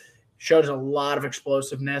Minnesota, shows a lot of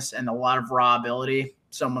explosiveness and a lot of raw ability.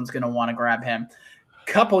 Someone's going to want to grab him.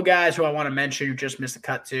 Couple guys who I want to mention who just missed the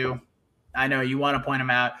cut too. I know you want to point them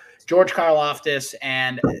out. George Karlaftis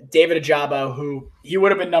and David Ajabo, who he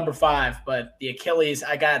would have been number 5, but the Achilles,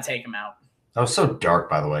 I got to take him out. That was so dark,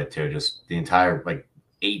 by the way, too. Just the entire,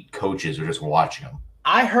 8 coaches were just watching him.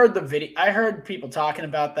 I heard the video. I heard people talking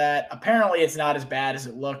about that. Apparently, it's not as bad as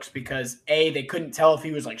it looks because they couldn't tell if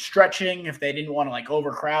he was like stretching, if they didn't want to like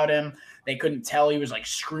overcrowd him. They couldn't tell he was like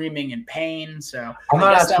screaming in pain. So I'm I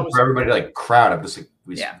not guess asking that was for everybody to like crowd. I'm just like,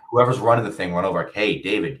 yeah. whoever's running the thing, run over like, hey,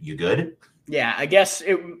 David, you good? Yeah, I guess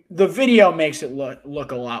the video makes it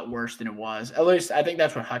look a lot worse than it was. At least I think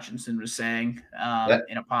that's what Hutchinson was saying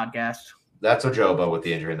in a podcast. That's Ojoba with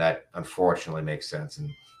the injury, and that unfortunately makes sense,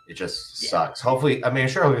 and it just sucks. Hopefully, I mean,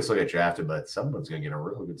 sure he'll still get drafted, but someone's going to get a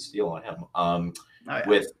really good steal on him.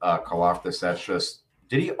 With Karlaftis, that's just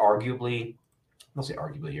did he arguably? I'll say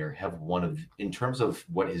arguably here have one of in terms of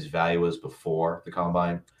what his value was before the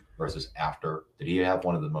combine versus after. Did he have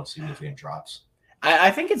one of the most significant drops?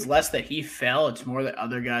 I think it's less that he fell. It's more that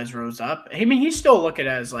other guys rose up. I mean, he's still looking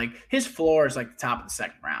at it as like his floor is like the top of the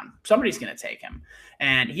second round. Somebody's going to take him.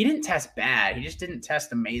 And he didn't test bad. He just didn't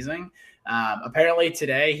test amazing. Apparently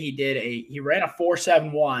today he ran a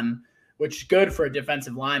 4.71, which is good for a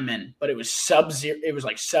defensive lineman, but it was sub-zero. It was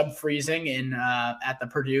like sub-freezing in at the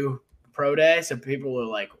Purdue Pro Day. So people were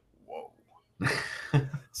like, whoa.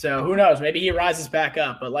 So who knows? Maybe he rises back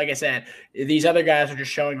up. But like I said, these other guys are just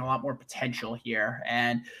showing a lot more potential here.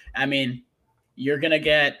 And, I mean, you're going to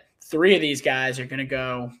get 3 of these guys are going to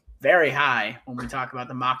go very high when we talk about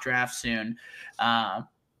the mock draft soon.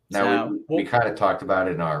 We kind of talked about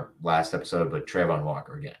it in our last episode, but Trayvon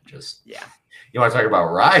Walker again, you want to talk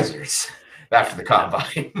about risers after the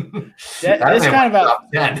combine. This kind of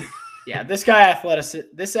top 10. Yeah, this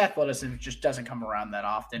athleticism just doesn't come around that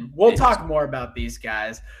often. We'll talk more about these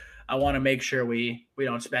guys. I want to make sure we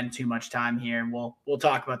don't spend too much time here. We'll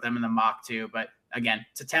talk about them in the mock too. But again,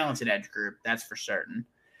 it's a talented edge group, that's for certain.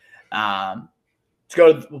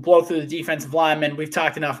 We'll blow through the defensive linemen. We've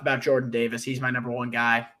talked enough about Jordan Davis. He's my number 1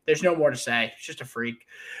 guy. There's no more to say. He's just a freak.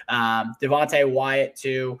 Devontae Wyatt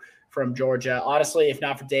too from Georgia. Honestly, if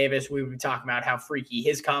not for Davis, we would be talking about how freaky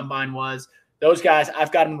his combine was. Those guys,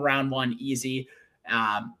 I've got them round 1 easy.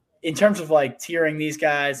 In terms of like tiering these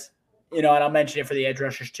guys, and I'll mention it for the edge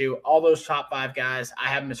rushers too. All those top 5 guys, I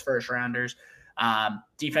have them as first rounders.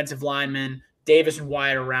 Defensive linemen, Davis and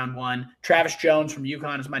Wyatt are round 1. Travis Jones from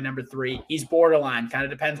UConn is my number 3. He's borderline. Kind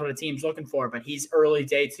of depends what a team's looking for, but he's early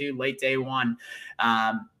day 2, late day 1.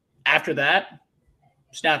 After that,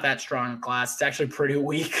 it's not that strong a class. It's actually pretty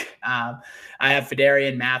weak. I have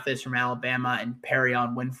Fedarian Mathis from Alabama and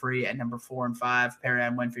Perrion Winfrey at number 4 and 5.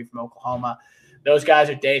 Perrion Winfrey from Oklahoma. Those guys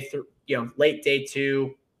are late day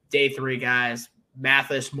 2, day 3 guys.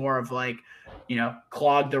 Mathis more of like,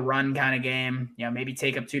 clog the run kind of game. Maybe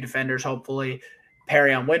take up 2 defenders. Hopefully,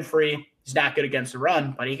 Perrion Winfrey. He's not good against the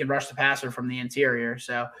run, but he can rush the passer from the interior.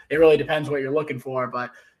 So it really depends what you're looking for,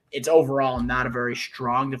 but it's overall not a very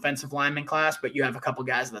strong defensive lineman class, but you have a couple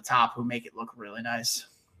guys at the top who make it look really nice.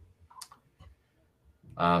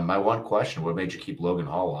 My one question, what made you keep Logan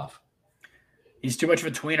Hall off? He's too much of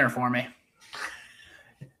a tweener for me.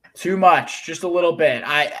 Too much, just a little bit.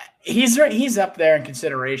 He's up there in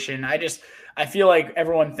consideration. I feel like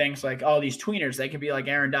everyone thinks like, oh, these tweeners, they can be like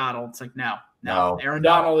Aaron Donald. It's like, no. Aaron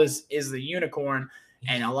Donald is the unicorn.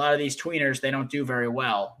 And a lot of these tweeners, they don't do very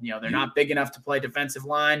well. They're not big enough to play defensive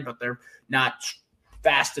line, but they're not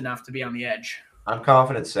fast enough to be on the edge. I'm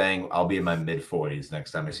confident saying I'll be in my mid-40s next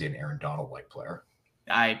time I see an Aaron Donald-like player.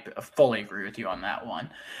 I fully agree with you on that one.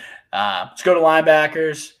 Let's go to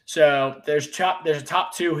linebackers. So there's a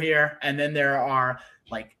top 2 here, and then there are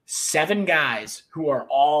like 7 guys who are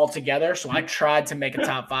all together. So I tried to make a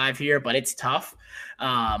top 5 here, but it's tough.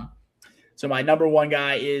 So my number 1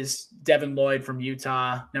 guy is Devin Lloyd from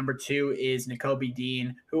Utah. Number 2 is Nakobe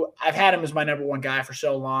Dean, who I've had him as my number 1 guy for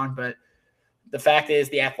so long. But the fact is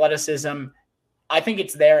the athleticism, I think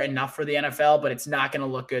it's there enough for the NFL, but it's not going to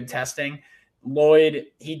look good testing. Lloyd,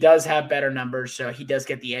 he does have better numbers, so he does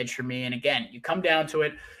get the edge for me. And again, you come down to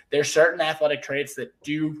it, there's certain athletic traits that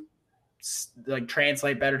do like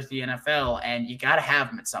translate better to the NFL, and you got to have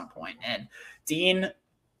them at some point. And Dean,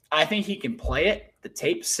 I think he can play it. The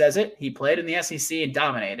tape says it. He played in the SEC and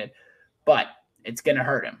dominated, but it's going to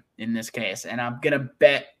hurt him in this case. And I'm going to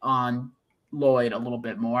bet on Lloyd a little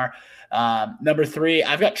bit more. Number 3,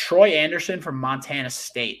 I've got Troy Anderson from Montana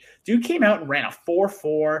State. Dude came out and ran a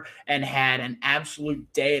 4.4 and had an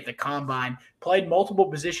absolute day at the combine, played multiple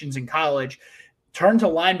positions in college, turned to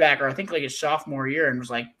linebacker, I think like his sophomore year, and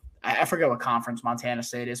was like, I forget what conference Montana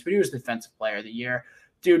State is, but he was defensive player of the year.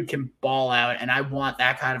 Dude can ball out, and I want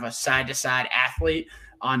that kind of a side-to-side athlete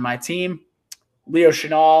on my team. Leo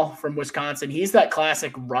Chenal from Wisconsin. He's that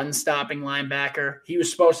classic run-stopping linebacker. He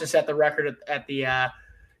was supposed to set the record at the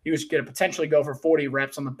he was going to potentially go for 40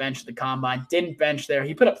 reps on the bench at the combine. Didn't bench there.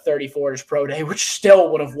 He put up 34 at his pro day, which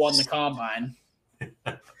still would have won the combine.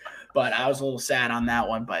 But I was a little sad on that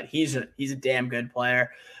one. But he's a damn good player.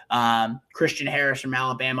 Christian Harris from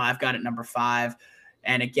Alabama, I've got at number 5.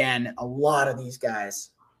 And again, a lot of these guys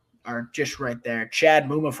are just right there. Chad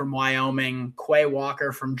Muma from Wyoming, Quay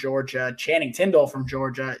Walker from Georgia, Channing Tindall from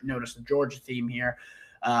Georgia. Notice the Georgia theme here.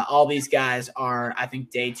 All these guys are, I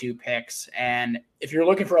think, day 2 picks. And if you're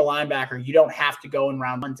looking for a linebacker, you don't have to go in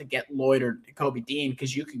round 1 to get Lloyd or Kobe Dean,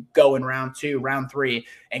 because you could go in round 2, round 3,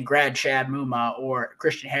 and grab Chad Muma or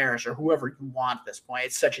Christian Harris or whoever you want at this point.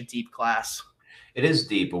 It's such a deep class. It is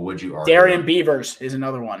deep, but would you argue? Darian Beavers is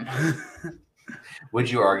another one. Would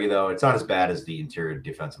you argue, though, it's not as bad as the interior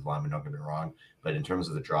defensive lineman, don't get me wrong, but in terms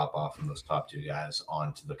of the drop-off from those top 2 guys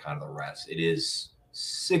onto the kind of the rest, it is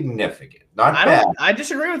significant. Not bad. I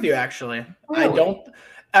disagree with you, actually. Really?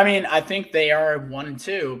 I think they are 1 and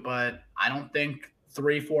 2, but I don't think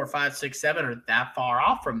 3, 4, 5, 6, 7 are that far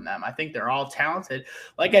off from them. I think they're all talented.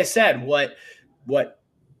 Like I said, what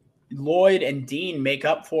Lloyd and Dean make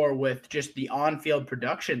up for with just the on-field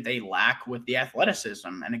production, they lack with the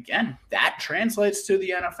athleticism. And again, that translates to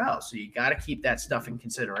the NFL. So you got to keep that stuff in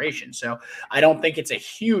consideration. So I don't think it's a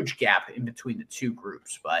huge gap in between the 2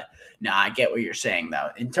 groups, but no, I get what you're saying though.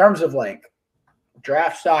 In terms of like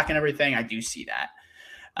draft stock and everything, I do see that.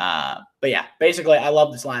 But yeah, basically I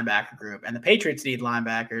love this linebacker group, and the Patriots need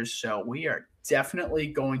linebackers. So we are definitely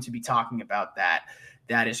going to be talking about that.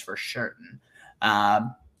 That is for certain.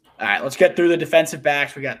 All right, let's get through the defensive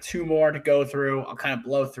backs. We got 2 more to go through. I'll kind of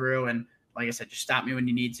blow through, and like I said, just stop me when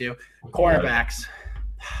you need to. Cornerbacks.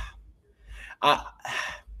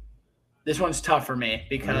 This one's tough for me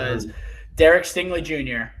because Derek Stingley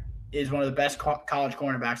Jr. is one of the best college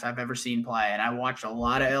cornerbacks I've ever seen play, and I watched a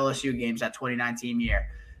lot of LSU games that 2019 year.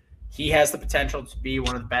 He has the potential to be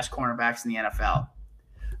one of the best cornerbacks in the NFL,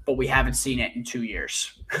 but we haven't seen it in 2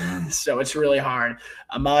 years. So it's really hard.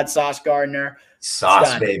 Ahmad Sauce Gardner.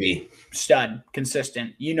 Sauce, baby. Stud,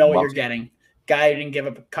 consistent. You know what you're getting. Guy who didn't give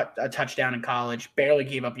up a touchdown in college, barely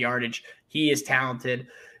gave up yardage. He is talented.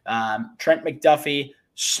 Trent McDuffie,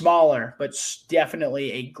 smaller, but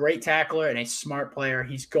definitely a great tackler and a smart player.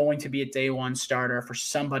 He's going to be a day 1 starter for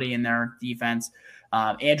somebody in their defense.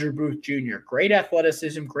 Andrew Booth Jr., great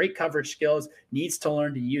athleticism, great coverage skills, needs to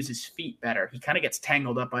learn to use his feet better. He kind of gets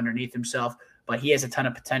tangled up underneath himself, but he has a ton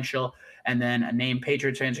of potential. And then a name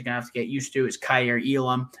Patriots fans are going to have to get used to is Kaiir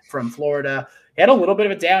Elam from Florida. He had a little bit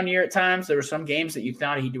of a down year at times. There were some games that you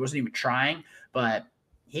thought he wasn't even trying, but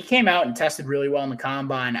he came out and tested really well in the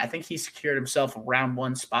combine. I think he secured himself a round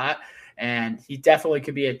 1 spot, and he definitely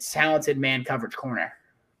could be a talented man coverage corner.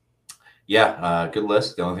 Yeah, good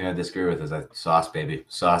list. The only thing I disagree with is that Sauce, baby.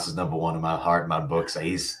 Sauce is number 1 in my heart, in my books.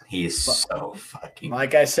 He's so fucking.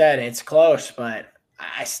 Like I said, it's close, but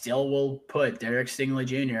I still will put Derek Stingley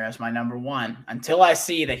Jr. as my number 1 until I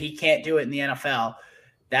see that he can't do it in the NFL.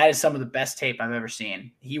 That is some of the best tape I've ever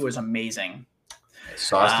seen. He was amazing.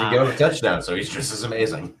 Sauce didn't get a touchdown, so he's just as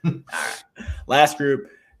amazing. All right. Last group,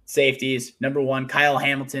 safeties. Number 1, Kyle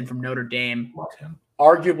Hamilton from Notre Dame. Love him.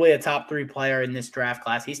 Arguably a top 3 player in this draft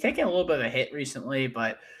class. He's taken a little bit of a hit recently,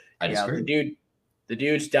 but the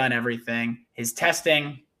dude's done everything. His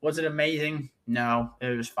testing, was it amazing? No,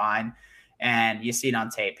 it was fine. And you see it on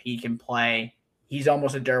tape. He can play. He's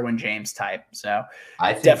almost a Derwin James type. So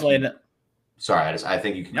I think definitely. I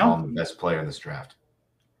think you can call him the best player in this draft.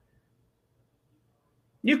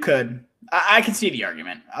 You could. I can see the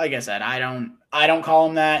argument. Like I said, I don't call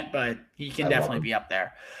him that, but he can definitely be up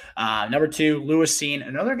there. Number 2, Lewis Cine,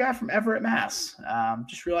 another guy from Everett, Mass.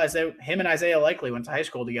 Just realized that him and Isaiah Likely went to high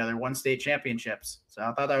school together, won state championships. So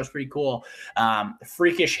I thought that was pretty cool.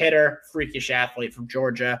 Freakish hitter, freakish athlete from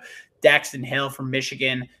Georgia. Daxton Hill from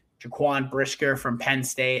Michigan, Jaquan Brisker from Penn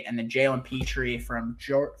State, and then Jalen Petrie from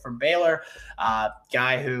Baylor.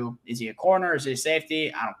 Guy who, is he a corner? Is he a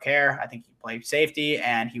safety? I don't care. I think he played safety,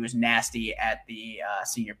 and he was nasty at the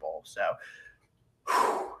Senior Bowl. So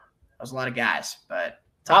that was a lot of guys, but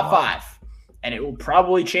top 5. And it will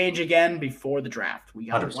probably change again before the draft. We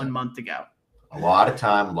got 1 month to go. A lot of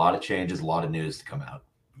time, a lot of changes, a lot of news to come out.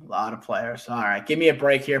 A lot of players. All right, give me a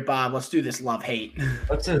break here, Bob. Let's do this love-hate.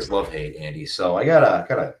 Let's do this love-hate, Andy. So I got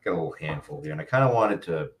a little handful here, and I kind of wanted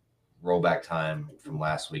to roll back time from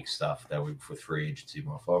last week's stuff that we with free agency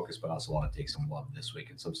more focus, but I also want to take some love this week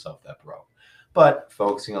and some stuff that broke. But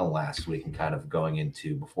focusing on last week and kind of going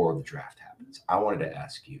into before the draft happens, I wanted to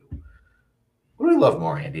ask you, what do we love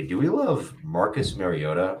more, Andy? Do we love Marcus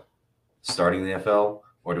Mariota starting in the NFL,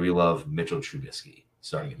 or do we love Mitchell Trubisky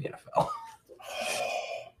starting in the NFL?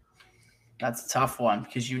 That's a tough one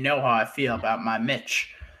because you know how I feel about my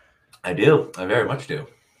Mitch. I do. I very much do.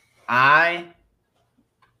 I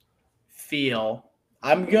feel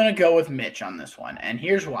I'm going to go with Mitch on this one, and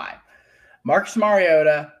here's why. Marcus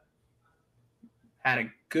Mariota had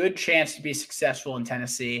a good chance to be successful in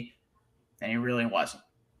Tennessee, and he really wasn't.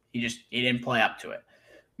 He didn't play up to it.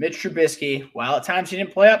 Mitch Trubisky, while at times he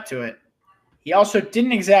didn't play up to it, he also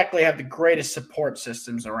didn't exactly have the greatest support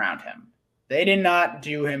systems around him. They did not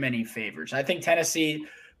do him any favors. I think Tennessee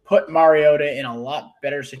put Mariota in a lot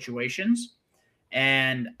better situations,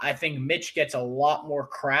 and I think Mitch gets a lot more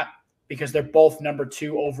crap because they're both number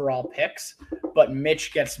 2 overall picks, but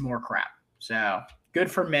Mitch gets more crap. So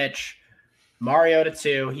good for Mitch. Mariota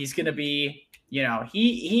too. He's going to be,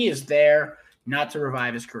 he is there not to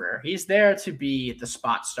revive his career. He's there to be the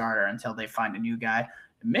spot starter until they find a new guy.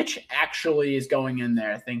 Mitch actually is going in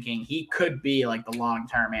there thinking he could be like the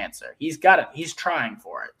long-term answer. He's got it. He's trying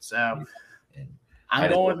for it. So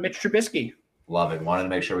I'm going with Mitch Trubisky. Love it. Wanted to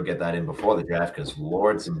make sure we get that in before the draft because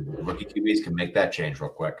Lord, some rookie QBs can make that change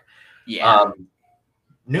real quick. Yeah.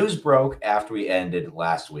 News broke after we ended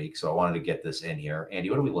last week, so I wanted to get this in here.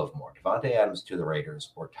 Andy, what do we love more, Davante Adams to the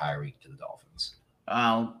Raiders or Tyreek to the Dolphins?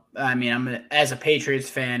 As a Patriots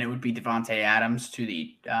fan, it would be Davante Adams to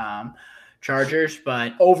the Chargers,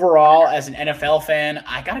 but overall, as an NFL fan,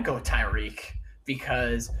 I got to go with Tyreek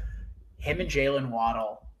because him and Jalen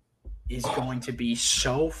Waddle is going to be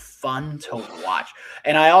so fun to watch.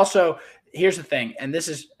 And here's the thing, and this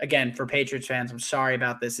is, again, for Patriots fans, I'm sorry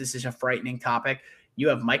about this. This is a frightening topic. You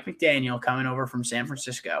have Mike McDaniel coming over from San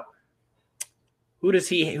Francisco. Who did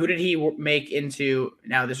he make into?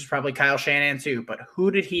 Now, this is probably Kyle Shanahan too, but who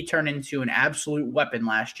did he turn into an absolute weapon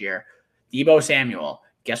last year? Deebo Samuel.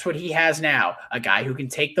 Guess what he has now? A guy who can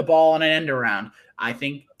take the ball on an end around. I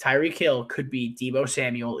think Tyreek Hill could be Deebo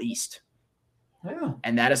Samuel East. Yeah.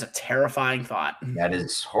 And that is a terrifying thought. That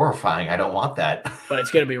is horrifying. I don't want that. But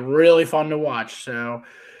it's going to be really fun to watch. So,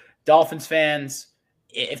 Dolphins fans,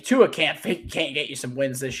 if Tua can't get you some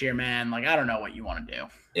wins this year, man, I don't know what you want to do.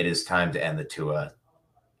 It is time to end the Tua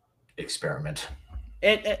experiment.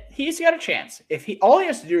 He's got a chance. All he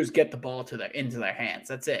has to do is get the ball into their hands.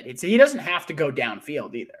 That's it. He doesn't have to go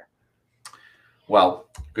downfield either. Well,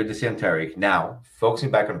 good to see him, Tyreek. Now,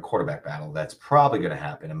 focusing back on a quarterback battle, that's probably going to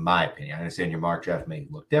happen, in my opinion. I understand your mock draft may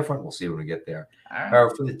look different. We'll see when we get there.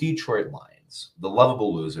 Right. For the Detroit Lions, the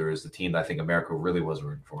lovable loser is the team that I think America really was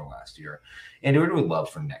rooting for last year. And who do we love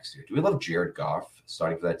for next year? Do we love Jared Goff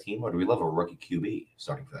starting for that team, or do we love a rookie QB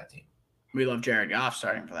starting for that team? We love Jared Goff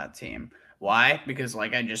starting for that team. Why? Because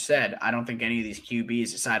like I just said, I don't think any of these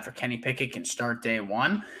QBs, aside from Kenny Pickett, can start day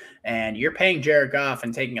one. And you're paying Jared Goff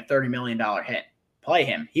and taking a $30 million hit. Play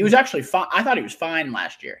him. He was actually fine. I thought he was fine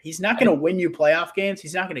last year. He's not going to win you playoff games.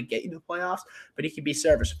 He's not going to get you to the playoffs, but he can be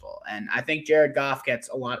serviceable. And I think Jared Goff gets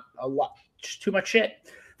a lot, just too much shit.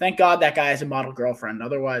 Thank God that guy has a model girlfriend.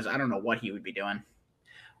 Otherwise, I don't know what he would be doing.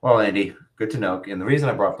 Well, Andy, good to know. And the reason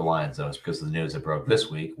I brought up the Lions, though, is because of the news that broke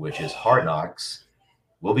this week, which is Hard Knocks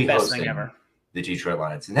will be hosting the Detroit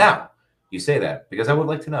Lions. Now, you say that because I would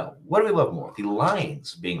like to know, what do we love more? The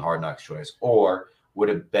Lions being Hard Knocks' choice, or would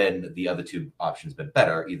have been the other two options been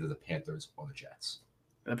better, either the Panthers or the Jets?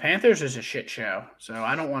 The Panthers is a shit show, so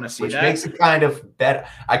I don't want to see that. Which makes it kind of better.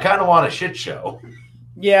 I kind of want a shit show.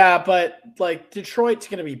 Yeah, but Detroit's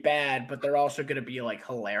going to be bad, but they're also going to be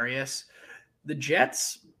hilarious. The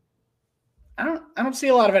Jets, I don't see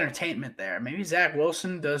a lot of entertainment there. Maybe Zach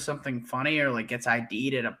Wilson does something funny or gets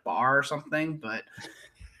ID'd at a bar or something, but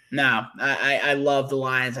no, I love the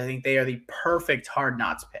Lions. I think they are the perfect Hard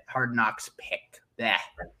Knocks pick. Yeah.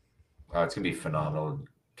 Oh, it's gonna be phenomenal.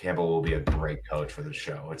 Campbell will be a great coach for the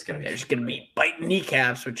show. It's gonna be. There's gonna be biting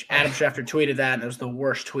kneecaps, which Adam Schefter tweeted that, and it was the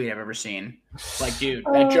worst tweet I've ever seen. Dude,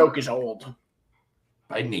 that joke is old.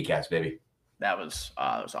 Biting kneecaps, baby. That was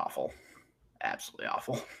awful, absolutely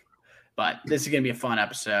awful. But this is gonna be a fun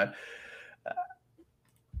episode.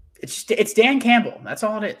 It's Dan Campbell. That's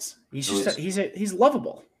all it is. He's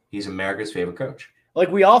lovable. He's America's favorite coach.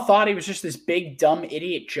 We all thought he was just this big, dumb,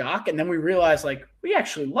 idiot jock, and then we realized, we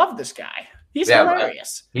actually love this guy. He's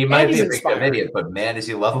hilarious. He might be a big dumb idiot, but man, is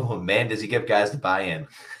he lovable. Man, does he get guys to buy in.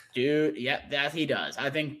 Dude, yeah, that he does. I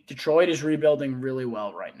think Detroit is rebuilding really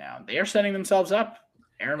well right now. They are setting themselves up.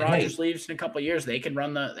 Aaron Rodgers leaves in a couple of years. They can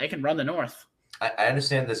run the North. I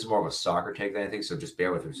understand this is more of a soccer take than anything, so just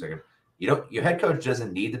bear with me a second. Your head coach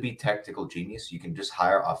doesn't need to be technical genius. You can just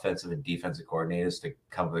hire offensive and defensive coordinators to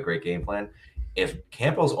come up with a great game plan. If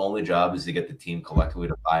Campbell's only job is to get the team collectively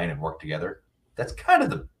to buy in and work together, that's kind of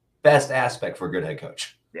the best aspect for a good head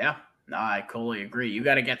coach. Yeah, no, I totally agree. You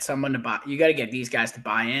got to get someone to buy. You got to get these guys to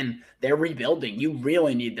buy in. They're rebuilding. You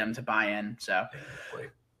really need them to buy in. So,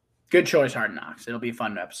 good choice, Hard Knocks. It'll be a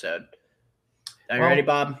fun episode. Are you ready,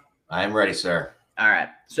 Bob? I am ready, sir. All right.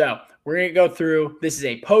 So we're going to go through. This is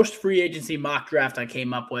a post-free agency mock draft I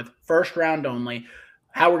came up with. First round only.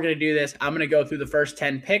 How we're going to do this, I'm going to go through the first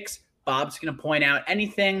 10 picks. Bob's going to point out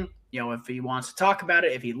anything, if he wants to talk about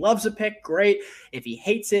it. If he loves a pick, great. If he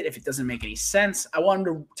hates it, if it doesn't make any sense, I want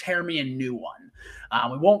him to tear me a new one.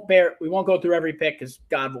 We won't go through every pick because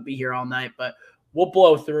God will be here all night, but we'll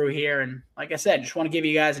blow through here. And like I said, just want to give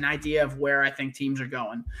you guys an idea of where I think teams are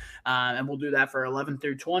going. And we'll do that for 11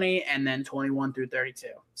 through 20 and then 21 through 32.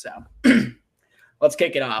 So let's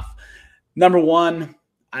kick it off. Number 1,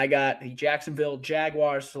 I got the Jacksonville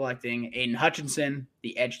Jaguars selecting Aiden Hutchinson,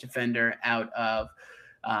 the edge defender out of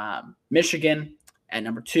Michigan. At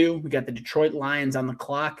number 2, we got the Detroit Lions on the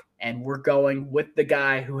clock, and we're going with the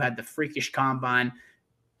guy who had the freakish combine,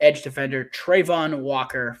 edge defender Trayvon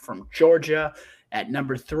Walker from Georgia. At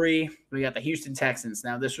number 3, we got the Houston Texans.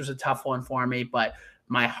 Now, this was a tough one for me, but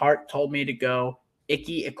my heart told me to go Ike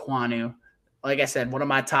Ekwonu. Like I said, one of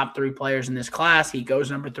my top 3 players in this class. He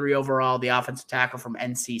goes number 3 overall, the offensive tackle from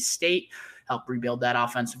NC State. Helped rebuild that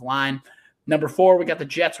offensive line. Number 4, we got the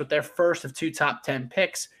Jets with their first of 2 top 10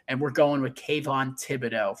 picks, and we're going with Kayvon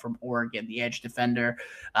Thibodeau from Oregon, the edge defender.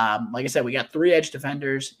 Like I said, we got 3 edge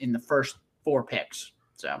defenders in the first 4 picks.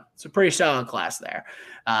 So it's a pretty solid class there.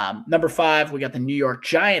 Number 5, we got the New York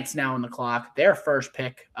Giants now on the clock. Their first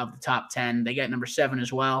pick of the top 10. They get number 7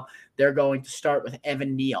 as well. They're going to start with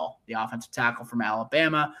Evan Neal, the offensive tackle from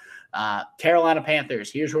Alabama. Carolina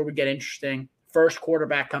Panthers, here's where we get interesting. First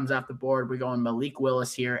quarterback comes off the board. We're going Malik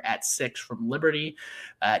Willis here at 6 from Liberty.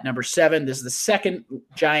 At number 7, this is the second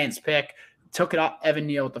Giants pick. Took it off Evan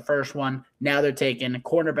Neal with the first one. Now they're taking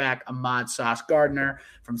cornerback Ahmad Sauce Gardner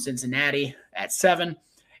from Cincinnati at 7.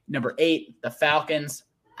 Number 8, the Falcons.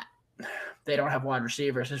 They don't have wide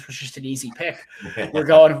receivers. This was just an easy pick. We're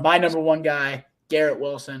going with my number 1 guy, Garrett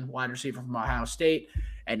Wilson, wide receiver from Ohio State.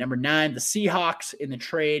 At number 9, the Seahawks in the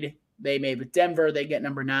trade they made with Denver. They get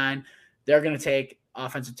number 9. They're going to take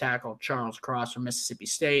offensive tackle Charles Cross from Mississippi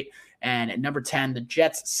State. And at number 10, the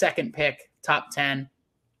Jets' second pick, top 10,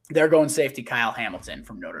 they're going safety Kyle Hamilton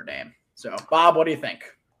from Notre Dame. So, Bob, what do you think?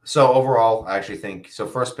 So, overall, I actually think – so,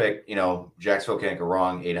 first pick, Jacksonville can't go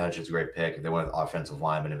wrong. Aiden Hutchinson's a great pick. If they went with offensive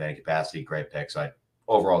lineman of any capacity, great pick. So, I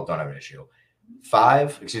overall don't have an issue.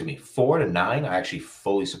 4 to 9, I actually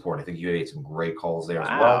fully support. I think you made some great calls there as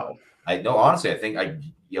well. Honestly, I think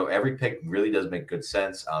every pick really does make good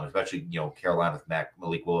sense, especially, Carolina with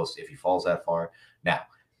Malik Willis, if he falls that far. Now,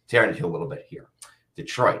 tearing it a little bit here.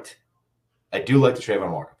 Detroit, I do like the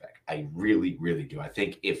Trayvon Walker pick. I really, really do. I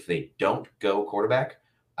think if they don't go quarterback,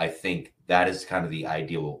 I think that is kind of the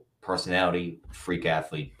ideal personality, freak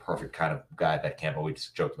athlete, perfect kind of guy that Campbell we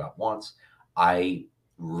just joked about once. I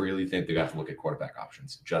really think they got to look at quarterback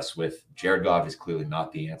options. Just with Jared Goff is clearly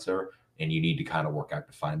not the answer, and you need to kind of work out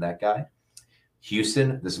to find that guy.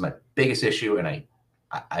 Houston, this is my biggest issue, and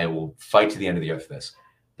I will fight to the end of the earth for this.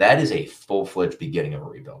 That is a full-fledged beginning of a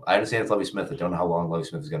rebuild. I understand it's Lovie Smith. I don't know how long Lovie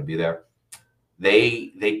Smith is going to be there.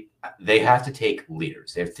 They have to take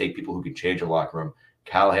leaders. They have to take people who can change a locker room.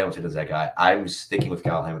 Kyle Hamilton is that guy. I'm sticking with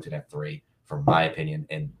Kyle Hamilton at 3, from my opinion,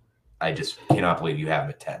 and I just cannot believe you have him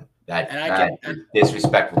at 10. That is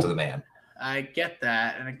disrespectful to the man. I get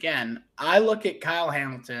that. And again, I look at Kyle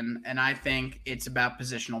Hamilton, and I think it's about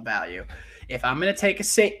positional value. If I'm going to take a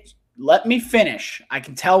safety, let me finish. I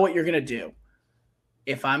can tell what you're going to do.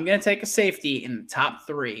 If I'm going to take a safety in the top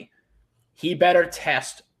 3, he better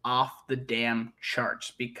test off the damn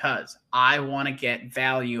charts because I want to get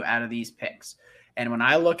value out of these picks. And when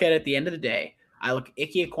I look at it at the end of the day, I look at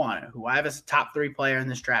Ike Ekwonu, who I have as a top 3 player in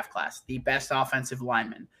this draft class, the best offensive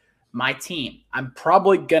lineman. My team, I'm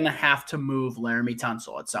probably going to have to move Laramie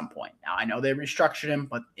Tunsil at some point. Now, I know they restructured him,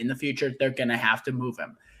 but in the future, they're going to have to move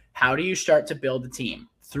him. How do you start to build a team?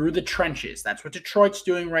 Through the trenches. That's what Detroit's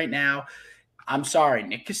doing right now. I'm sorry,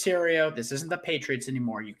 Nick Caserio, this isn't the Patriots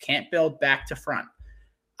anymore. You can't build back to front.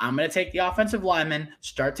 I'm going to take the offensive lineman,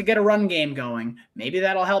 start to get a run game going. Maybe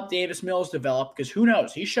that'll help Davis Mills develop because who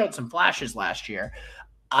knows? He showed some flashes last year.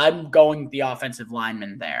 I'm going the offensive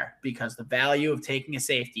lineman there because the value of taking a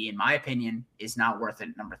safety, in my opinion, is not worth it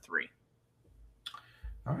at number 3.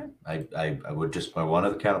 All right. I would just, my one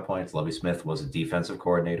of the counterpoints, Lovie Smith was a defensive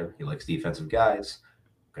coordinator. He likes defensive guys.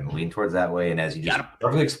 I'm going to lean towards that way. And as you just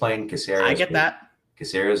perfectly explained, I get that.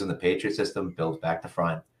 Caserio's in the Patriot system, builds back to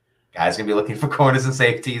front. Guys going to be looking for corners and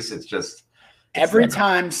safeties. It's just. Every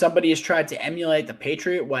time somebody has tried to emulate the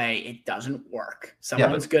Patriot way, it doesn't work.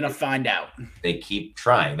 Someone's going to find out. They keep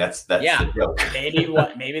trying. That's the joke.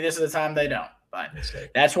 Maybe this is the time they don't. But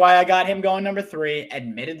that's why I got him going number 3.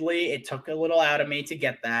 Admittedly, it took a little out of me to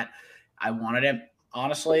get that. I wanted him.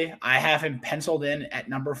 honestly, I have him penciled in at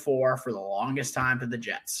number 4 for the longest time to the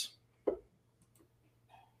Jets.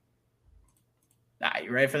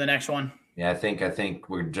 You ready for the next one? Yeah, I think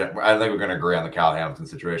we're going to agree on the Cal Hamilton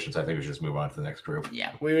situation. So I think we should just move on to the next group.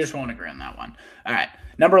 Yeah, we just won't agree on that one. All right,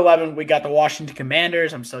 number 11, we got the Washington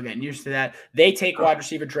Commanders. I'm still getting used to that. They take wide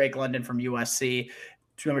receiver Drake London from USC.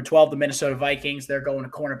 Number 12, the Minnesota Vikings. They're going to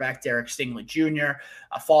cornerback Derek Stingley Jr.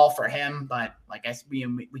 A fall for him, but like we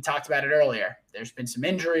talked about it earlier, there's been some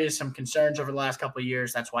injuries, some concerns over the last couple of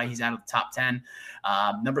years. That's why he's out of the top 10.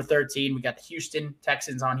 Number 13, we got the Houston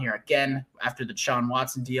Texans on here again after the Deshaun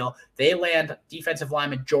Watson deal. They land defensive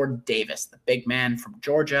lineman Jordan Davis, the big man from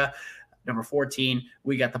Georgia. Number 14,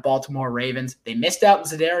 we got the Baltimore Ravens. They missed out on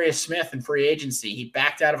Zadarius Smith in free agency. He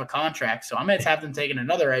backed out of a contract, so I'm going to have them taking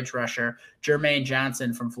another edge rusher, Jermaine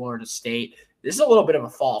Johnson from Florida State. This is a little bit of a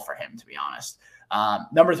fall for him, to be honest.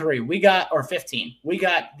 Number 15, we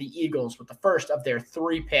got the Eagles with the first of their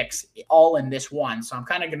 3 picks all in this one, so I'm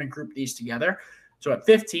kind of going to group these together. So at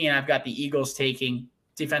 15, I've got the Eagles taking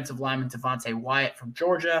defensive lineman Devontae Wyatt from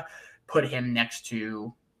Georgia, put him next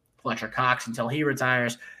to Fletcher Cox until he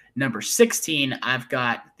retires. Number 16, I've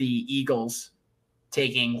got the Eagles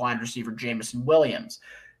taking wide receiver Jameson Williams.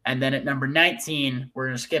 And then at number 19, we're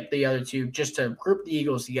going to skip the other 2 just to group the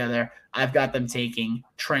Eagles together. I've got them taking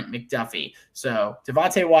Trent McDuffie. So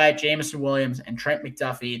Devontae Wyatt, Jameson Williams, and Trent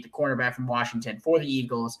McDuffie, the cornerback from Washington for the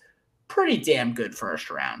Eagles. Pretty damn good first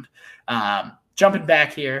round. Jumping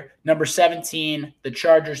back here, number 17, the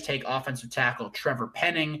Chargers take offensive tackle Trevor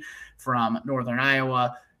Penning from Northern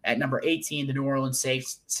Iowa. At number 18, the New Orleans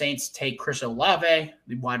Saints take Chris Olave,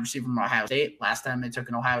 the wide receiver from Ohio State. Last time they took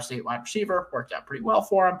an Ohio State wide receiver, worked out pretty well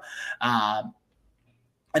for him.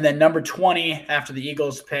 And then number 20, after the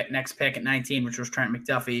Eagles next pick at 19, which was Trent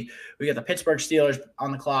McDuffie, we got the Pittsburgh Steelers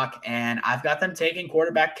on the clock, and I've got them taking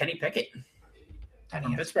quarterback Kenny Pickett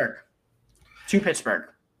from Pittsburgh to Pittsburgh.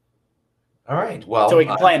 All right. Well, so he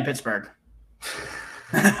can play in Pittsburgh.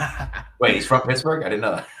 Wait, he's from Pittsburgh? I didn't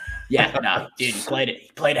know that. Yeah, no, dude, he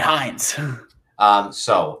played at Heinz.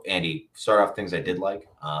 So Andy, start off things I did like.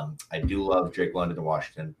 I do love Drake London to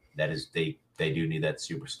Washington. That is, they do need that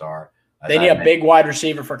superstar. They need a big wide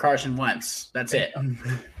receiver for Carson Wentz. That's it.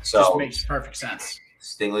 So just makes perfect sense.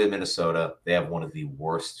 Stingley of Minnesota, they have one of the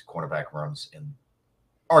worst cornerback rooms in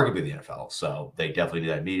arguably the NFL. So they definitely do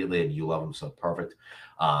that immediately, and you love them, so perfect.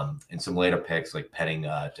 And some later picks like Penning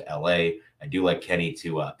to LA. I do like Kenny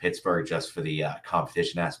to Pittsburgh just for the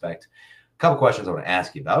competition aspect. A couple questions I want to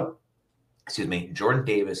ask you about. Excuse me. Jordan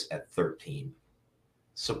Davis at 13.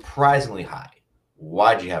 Surprisingly high.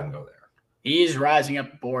 Why'd you have him go there? He's rising up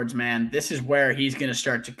the boards, man. This is where he's going to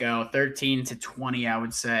start to go. 13 to 20, I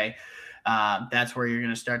would say. That's where you're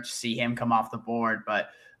going to start to see him come off the board. But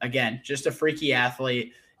again, just a freaky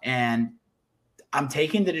athlete. And I'm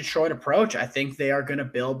taking the Detroit approach. I think they are going to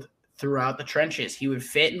build throughout the trenches. He would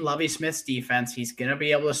fit in Lovie Smith's defense. He's going to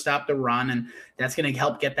be able to stop the run, and that's going to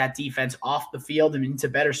help get that defense off the field and into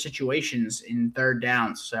better situations in third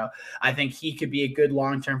downs. So I think he could be a good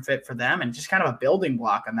long-term fit for them and just kind of a building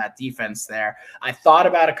block on that defense there. I thought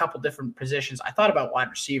about a couple different positions. I thought about wide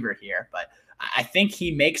receiver here, but I think he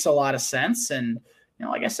makes a lot of sense. And,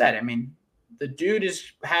 like I said, I mean, the dude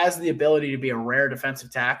has the ability to be a rare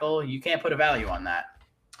defensive tackle. You can't put a value on that.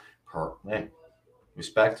 Hey,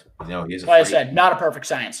 respect. He's like I said, not a perfect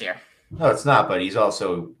science here. No, it's not. But he's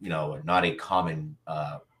also, not a common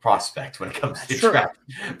prospect when it comes to draft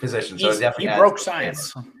position. So he broke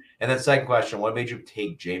science. And then second question: what made you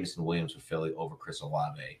take Jameson Williams for Philly over Chris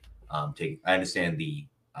Olave? I understand the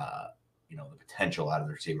the potential out of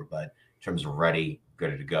the receiver, but in terms of ready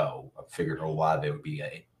to go, I figured Olave would be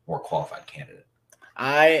a more qualified candidate.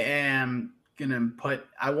 I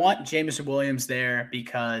want Jameson Williams there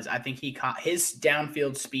because I think his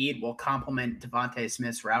downfield speed will complement Devontae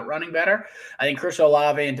Smith's route running better. I think Chris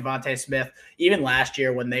Olave and Devontae Smith, even last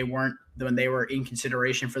year when they were in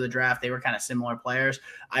consideration for the draft, they were kind of similar players.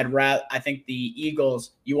 I think the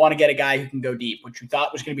Eagles, you want to get a guy who can go deep, which you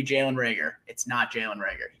thought was going to be Jalen Reagor. It's not Jalen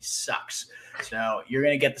Reagor. He sucks. So you're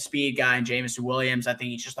going to get the speed guy in Jameson Williams. I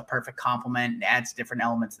think he's just a perfect complement and adds different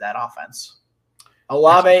elements to that offense.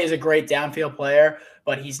 Olave is a great downfield player,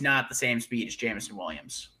 but he's not the same speed as Jameson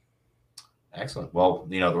Williams. Excellent. Well,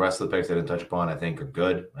 the rest of the picks I didn't touch upon, I think, are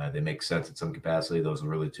good. They make sense in some capacity. Those are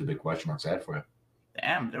really 2 big question marks I had for you.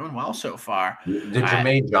 Damn, doing well so far. The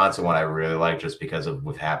Jermaine Johnson one I really like just because of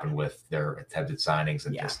what happened with their attempted signings.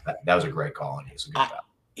 And just that was a great call, and he's a good job.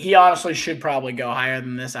 He honestly should probably go higher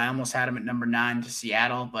than this. I almost had him at number 9 to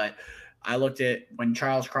Seattle, but I looked at when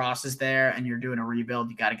Charles Cross is there and you're doing a rebuild,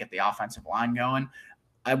 you got to get the offensive line going.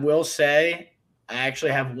 I will say I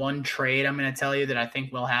actually have one trade I'm going to tell you that I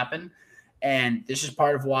think will happen. And this is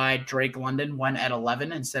part of why Drake London went at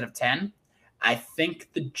 11 instead of 10. I think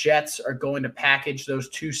the Jets are going to package those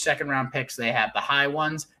 2 second-round picks they have, the high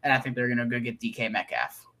ones, and I think they're going to go get DK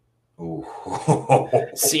Metcalf. Ooh.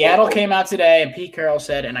 Seattle came out today, and Pete Carroll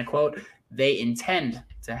said, and I quote, they intend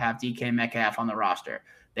to have DK Metcalf on the roster.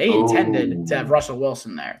 They intended to have Russell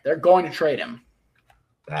Wilson there. They're going to trade him.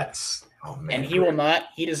 That's man. And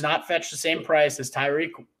he does not fetch the same price as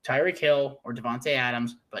Tyreek Hill or Devontae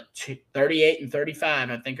Adams, but 38 and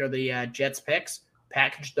 35, I think, are the Jets picks.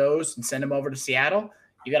 Package those and send them over to Seattle.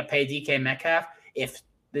 You got to pay DK Metcalf. If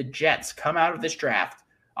the Jets come out of this draft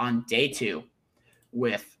on day 2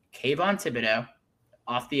 with Kayvon Thibodeau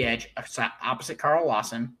off the edge, opposite Carl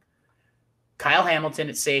Lawson, Kyle Hamilton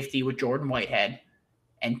at safety with Jordan Whitehead,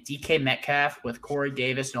 and DK Metcalf with Corey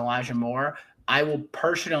Davis and Elijah Moore, I will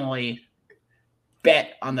personally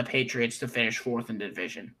bet on the Patriots to finish 4th in the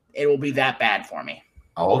division. It will be that bad for me.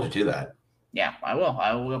 I'll hold you to that. Yeah, I will.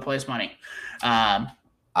 I will go place money. I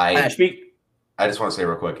just want to say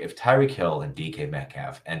real quick, if Tyreek Hill and DK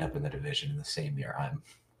Metcalf end up in the division in the same year,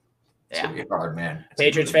 it's going to be hard, man.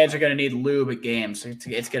 Patriots fans are going to need lube at games.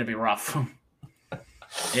 It's going to be rough.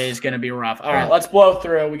 It is going to be rough. All right, let's blow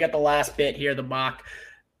through. We got the last bit here, the mock.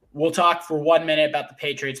 We'll talk for 1 minute about the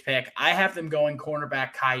Patriots pick. I have them going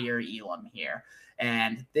cornerback Kaiir Elam here.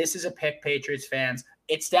 And this is a pick, Patriots fans.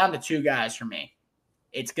 It's down to 2 guys for me.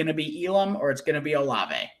 It's going to be Elam or it's going to be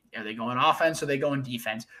Olave. Are they going offense or are they going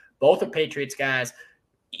defense? Both are Patriots guys.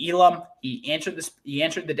 Elam, he answered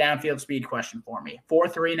the downfield speed question for me.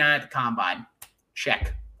 4.39 at the combine.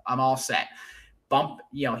 Check. I'm all set.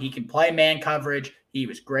 He can play man coverage. He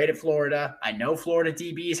was great at Florida. I know Florida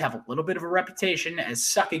DBs have a little bit of a reputation as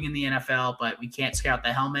sucking in the NFL, but we can't scout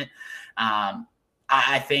the helmet.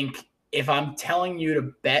 I think if I'm telling you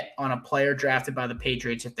to bet on a player drafted by the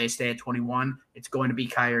Patriots if they stay at 21, it's going to be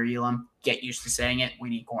Kaiir Elam. Get used to saying it. We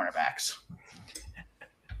need cornerbacks.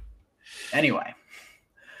 Anyway,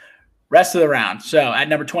 rest of the round. So at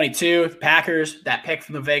number 22, the Packers, that pick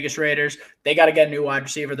from the Vegas Raiders, they got to get a new wide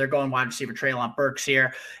receiver. They're going wide receiver Treylon Burks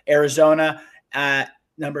here. Arizona at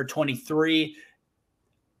number 23.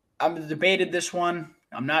 I'm debated this one.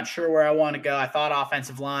 I'm not sure where I want to go. I thought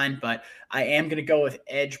offensive line, but I am going to go with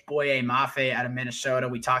Edge Boye Mafe out of Minnesota.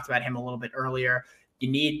 We talked about him a little bit earlier.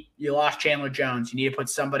 You lost Chandler Jones. You need to put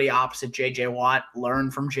somebody opposite J.J. Watt,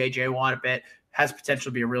 learn from J.J. Watt a bit. Has potential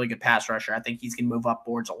to be a really good pass rusher. I think he's going to move up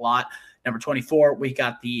boards a lot. Number 24, we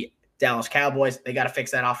got the Dallas Cowboys. They got to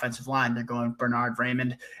fix that offensive line. They're going Bernard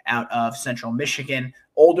Raymond out of Central Michigan.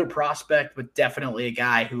 Older prospect, but definitely a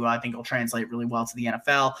guy who I think will translate really well to the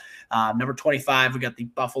NFL. Number 25, we got the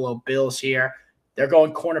Buffalo Bills here. They're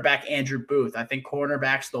going cornerback Andrew Booth. I think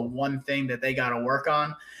cornerback's the one thing that they got to work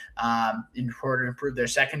on in order to improve their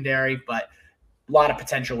secondary, but a lot of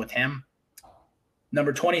potential with him.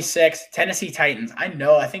 Number 26, Tennessee Titans.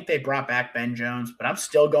 I think they brought back Ben Jones, but I'm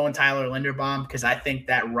still going Tyler Linderbaum because I think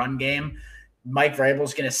that run game, Mike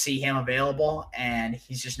Vrabel's going to see him available, and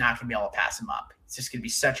he's just not going to be able to pass him up. It's just going to be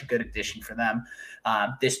such a good addition for them.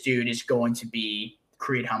 This dude is going to be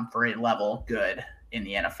Creed Humphrey level good in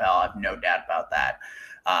the NFL. I have no doubt about that.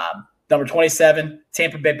 Number 27,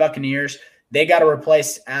 Tampa Bay Buccaneers. They got to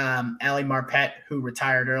replace Ali Marpet, who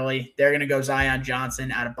retired early. They're going to go Zion Johnson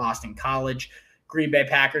out of Boston College. Green Bay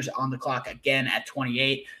Packers on the clock again at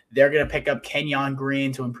 28. They're going to pick up Kenyon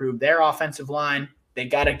Green to improve their offensive line. They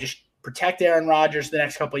got to just protect Aaron Rodgers the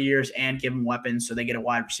next couple of years and give him weapons so they get a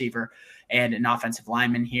wide receiver and an offensive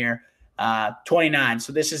lineman here. 29.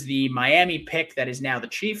 So this is the Miami pick that is now the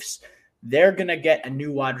Chiefs. They're going to get a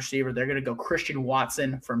new wide receiver. They're going to go Christian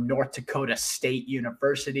Watson from North Dakota State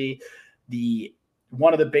University.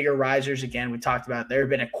 One of the bigger risers, again, we talked about, there have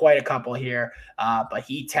been quite a couple here, but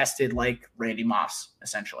he tested like Randy Moss,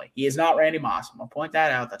 essentially. He is not Randy Moss. I'm going to point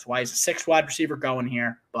that out. That's why he's a 6th wide receiver going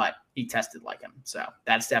here, but he tested like him. So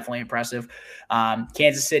that's definitely impressive.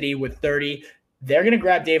 Kansas City with 30. They're going to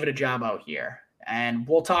grab David Ojabo here. And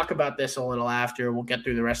we'll talk about this a little after. We'll get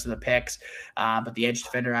through the rest of the picks. But the edge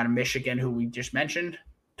defender out of Michigan, who we just mentioned,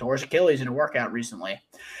 tore his Achilles in a workout recently.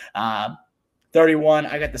 31,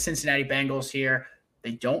 I got the Cincinnati Bengals here.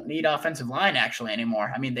 They don't need offensive line actually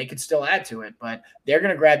anymore. I mean, they could still add to it, but they're going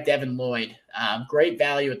to grab Devin Lloyd. Great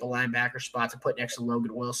value at the linebacker spot to put next to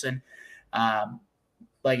Logan Wilson.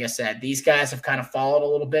 Like I said, these guys have kind of followed a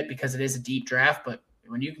little bit because it is a deep draft, but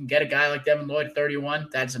when you can get a guy like Devin Lloyd at 31,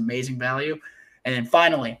 that's amazing value. And then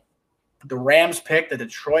finally, the Rams pick the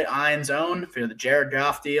Detroit Lions own for the Jared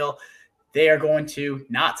Goff deal. They are going to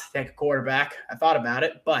not take a quarterback. I thought about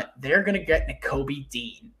it, but they're going to get Nakobe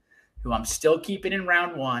Dean. who I'm still keeping in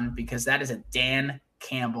round one because that is a Dan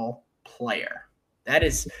Campbell player.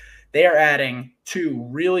 They are adding 2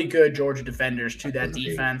 really good Georgia defenders to that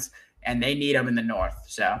defense, and they need them in the north.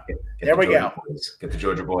 So there we go. Get the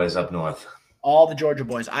Georgia boys up north. All the Georgia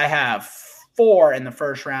boys. I have 4 in the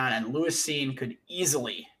first round, and Lewis Cine could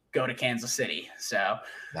easily go to Kansas City. So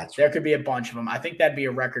there could be a bunch of them. I think that'd be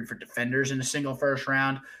a record for defenders in a single first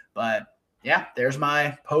round. But yeah, there's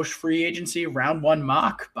my post-free agency round 1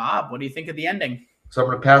 mock. Bob, what do you think of the ending? So I'm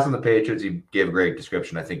going to pass on the Patriots. You gave a great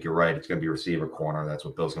description. I think you're right. It's going to be receiver corner. That's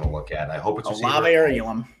what Bill's going to look at. I hope it's Olave or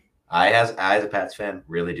Elam. I, as a Pats fan,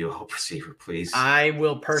 really do hope receiver, please. I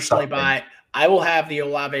will personally buy. I will have the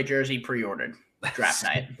Olave jersey pre-ordered draft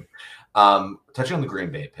night. Touching on the Green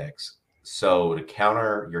Bay picks. So to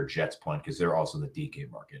counter your Jets point, because they're also the DK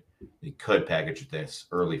market, they could package this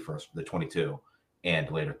early first, the 22, and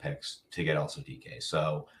later picks to get also DK.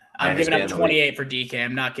 So I'm giving up 28 for DK.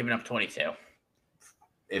 I'm not giving up 22.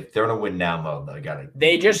 If they're in a win now mode, I got it.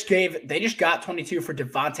 They just got 22 for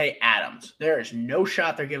Devontae Adams. There is no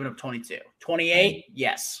shot they're giving up 22. 28,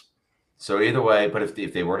 yes. So either way, but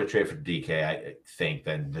if they were to trade for DK, I think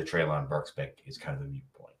then the Treylon Burks pick is kind of the mute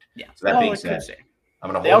point. Yeah. So that being said,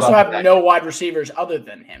 I'm going to. They also have no wide receivers other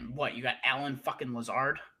than him. What, you got Allen fucking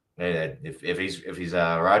Lazard? If he's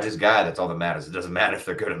Rodgers' guy, that's all that matters. It doesn't matter if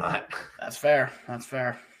they're good or not. That's fair.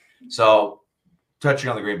 So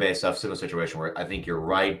touching on the Green Bay stuff, similar situation where I think you're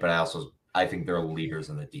right, but I think they're leaders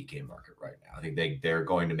in the DK market right now. I think they're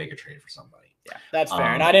going to make a trade for somebody. Yeah, that's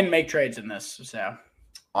fair. And I didn't make trades in this, so.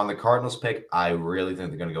 On the Cardinals pick, I really think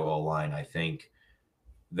they're going to go O-line. I think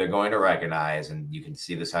they're going to recognize, and you can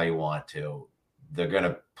see this how you want to, they're going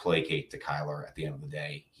to placate to Kyler at the end of the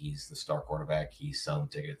day. He's the star quarterback. He's selling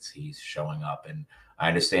tickets. He's showing up. And I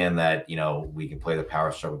understand that, we can play the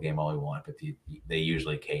power struggle game all we want, but they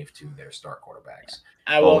usually cave to their star quarterbacks.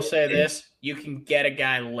 I will say this. You can get a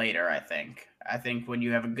guy later, I think. I think when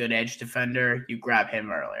you have a good edge defender, you grab him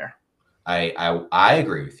earlier. I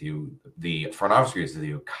agree with you. The front office agrees with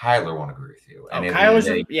you. Kyler won't agree with you. And Kyler's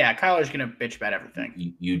going to bitch about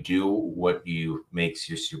everything. You do what makes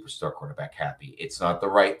your superstar quarterback happy. It's not the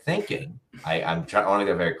right thinking. I want to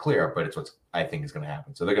get very clear, but it's what I think is going to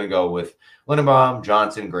happen. So they're going to go with Lindenbaum,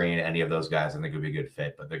 Johnson, Green, any of those guys. I think it would be a good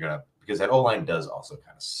fit, but they're going to, because that O-line does also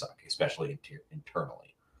kind of suck, especially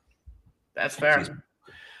internally. That's fair.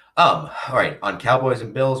 All right. On Cowboys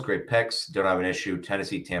and Bills, great picks. Don't have an issue.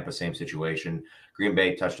 Tennessee, Tampa, same situation. Green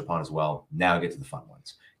Bay touched upon as well. Now get to the fun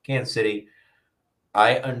ones. Kansas City.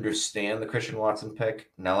 I understand the Christian Watson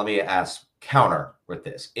pick. Now let me counter with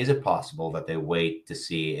this. Is it possible that they wait to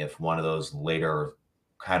see if one of those later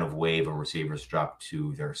kind of wave of receivers drop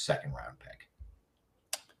to their second round pick?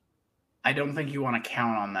 I don't think you want to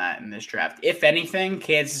count on that in this draft. If anything,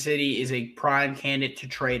 Kansas City is a prime candidate to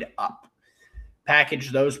trade up.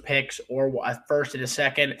 Package those picks or a first and a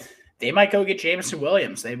second. They might go get Jameson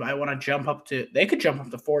Williams. They might want to jump up to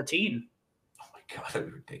 14. Oh my God, that'd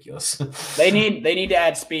be ridiculous. They need to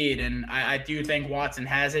add speed, and I do think Watson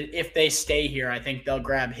has it. If they stay here, I think they'll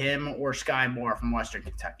grab him or Sky Moore from Western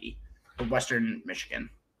Kentucky or Western Michigan.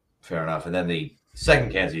 Fair enough. And then the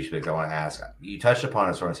second Kansas City pick I want to ask, you touched upon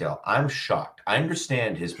it, Soren Hill. I'm shocked. I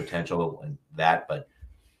understand his potential and that, but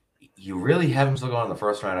you really have him still going in the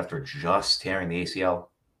first round after just tearing the ACL?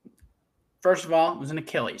 First of all, it was an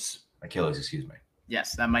Achilles. Excuse me.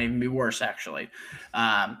 Yes, that might even be worse, actually.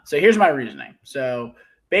 So here's my reasoning. So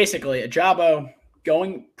basically, Ajabo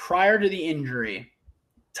going prior to the injury,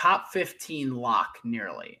 top 15 lock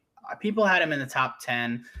nearly. People had him in the top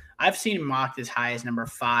 10. I've seen him mocked as high as number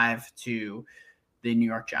 5 to the New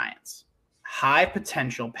York Giants. High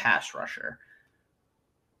potential pass rusher.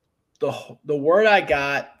 The word I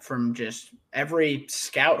got from just every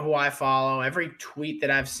scout who I follow, every tweet that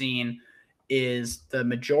I've seen, is the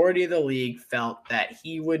majority of the league felt that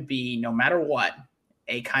he would be, no matter what,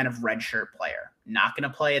 a kind of redshirt player. Not going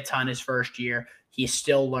to play a ton his first year. He's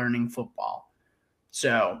still learning football.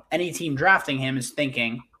 So any team drafting him is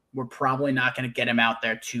thinking, we're probably not going to get him out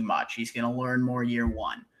there too much. He's going to learn more year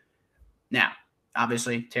one. Now,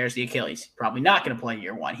 obviously, tears the Achilles. Probably not going to play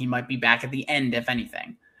year one. He might be back at the end, if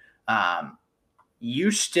anything.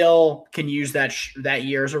 You still can use that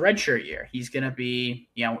year as a redshirt year. He's going to be,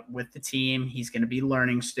 with the team. He's going to be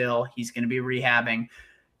learning still. He's going to be rehabbing.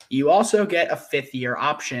 You also get a 5th-year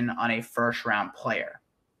option on a first-round player.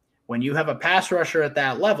 When you have a pass rusher at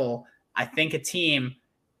that level, I think a team,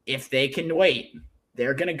 if they can wait,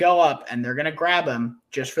 they're going to go up and they're going to grab him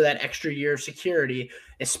just for that extra year of security,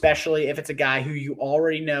 especially if it's a guy who you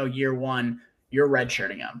already know year one, you're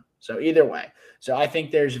redshirting him. So either way. So I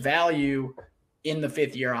think there's value in the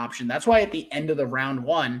 5th-year option. That's why at the end of the round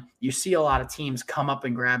 1, you see a lot of teams come up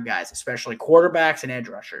and grab guys, especially quarterbacks and edge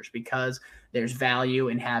rushers, because there's value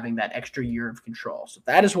in having that extra year of control. So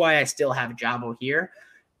that is why I still have Jabo here.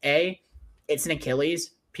 It's an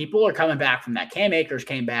Achilles. People are coming back from that. Cam Akers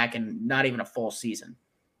came back and not even a full season.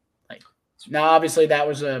 Now, obviously, that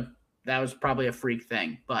was probably a freak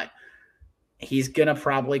thing, but he's gonna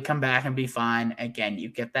probably come back and be fine. Again, you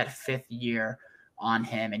get that 5th year on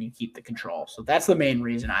him and you keep the control. So that's the main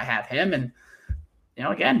reason I have him. And,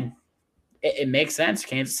 again, it makes sense.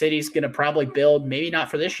 Kansas City's going to probably build, maybe not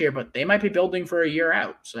for this year, but they might be building for a year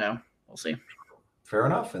out. So we'll see. Fair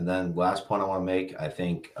enough. And then last point I want to make, I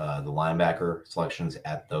think the linebacker selections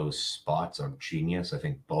at those spots are genius. I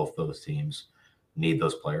think both those teams need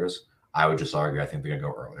those players. I would just argue I think they're going to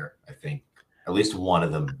go earlier. I think at least one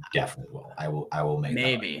of them definitely will. I will make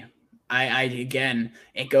maybe. Again,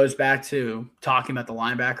 it goes back to talking about the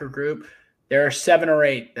linebacker group. There are 7 or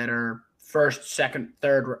 8 that are first, second,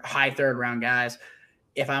 third, high third round guys.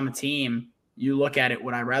 If I'm a team, you look at it,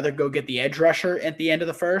 would I rather go get the edge rusher at the end of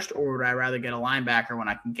the first, or would I rather get a linebacker when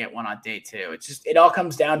I can get one on day 2? It all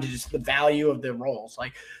comes down to just the value of the roles.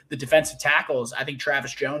 Like the defensive tackles, I think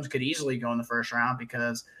Travis Jones could easily go in the first round,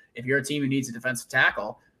 because if you're a team who needs a defensive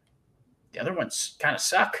tackle, the other ones kind of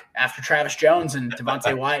suck after Travis Jones and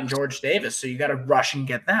Devontae Wyatt and George Davis. So you got to rush and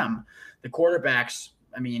get them. The quarterbacks,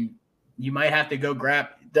 I mean, you might have to go grab.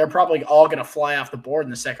 They're probably all going to fly off the board in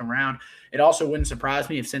the second round. It also wouldn't surprise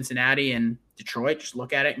me if Cincinnati and Detroit just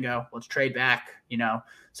look at it and go, let's trade back.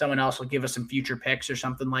 Someone else will give us some future picks or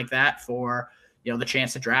something like that for, the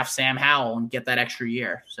chance to draft Sam Howell and get that extra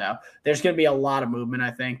year. So there's going to be a lot of movement,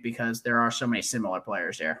 I think, because there are so many similar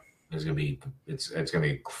players here. It's gonna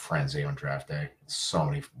be frenzy on draft day. So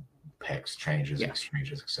many picks, changes,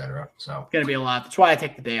 exchanges, etc. So it's gonna be a lot. That's why I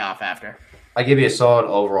take the day off after. I give you a solid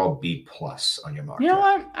overall B+ on your mark. You know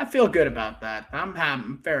what? I feel good about that.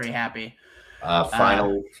 I'm very happy.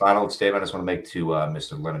 Final statement I just want to make to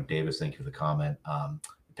Mr. Leonard Davis. Thank you for the comment. The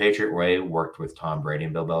Patriot Way worked with Tom Brady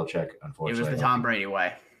and Bill Belichick. Unfortunately, it was the Tom Brady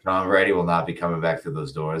way. Tom Brady will not be coming back through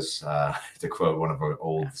those doors. To quote one of our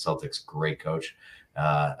old Celtics great coach.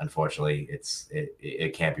 Unfortunately,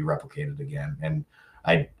 it can't be replicated again. And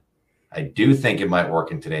I do think it might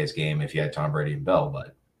work in today's game if you had Tom Brady and Bill,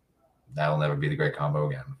 but that'll never be the great combo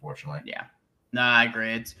again, unfortunately. Yeah. No, I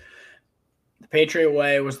agree. It's the Patriot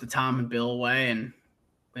way was the Tom and Bill way, and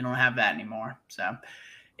we don't have that anymore. So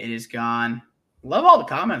it is gone. Love all the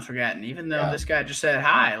comments we're getting, even though this guy just said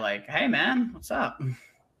hi, like, hey man, what's up?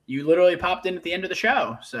 You literally popped in at the end of the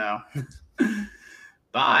show. So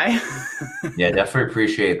bye. Yeah, definitely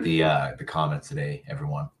appreciate the comments today,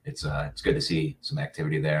 everyone. It's good to see some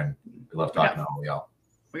activity there, and we love talking to all y'all.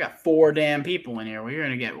 We got 4 damn people in here. We're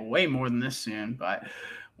gonna get way more than this soon, but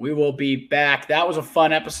we will be back. That was a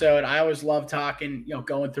fun episode. I always love talking,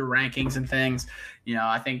 going through rankings and things.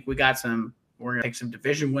 I think we're gonna take some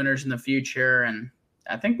division winners in the future, and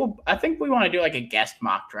I think we want to do like a guest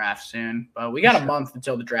mock draft soon. But we got a month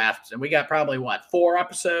until the draft, and we got probably 4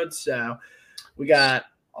 episodes, so. We got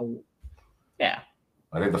I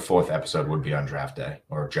think the 4th episode would be on draft day,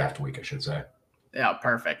 or draft week, I should say. Yeah,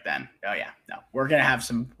 perfect then. Oh yeah, no, we're gonna have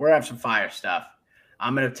some fire stuff.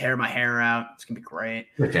 I'm gonna tear my hair out. It's gonna be great.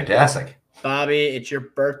 Fantastic, Bobby. It's your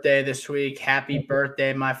birthday this week. Happy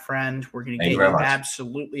birthday, my friend. We're gonna get you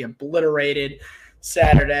absolutely obliterated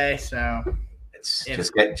Saturday. So it's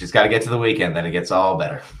just got to get to the weekend, then it gets all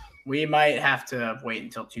better. We might have to wait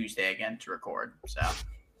until Tuesday again to record. So.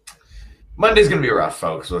 Monday's going to be rough,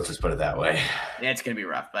 folks. Let's just put it that way. Yeah, it's going to be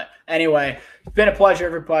rough. But anyway, it's been a pleasure,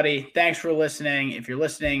 everybody. Thanks for listening. If you're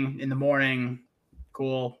listening in the morning,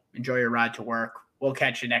 cool. Enjoy your ride to work. We'll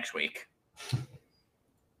catch you next week.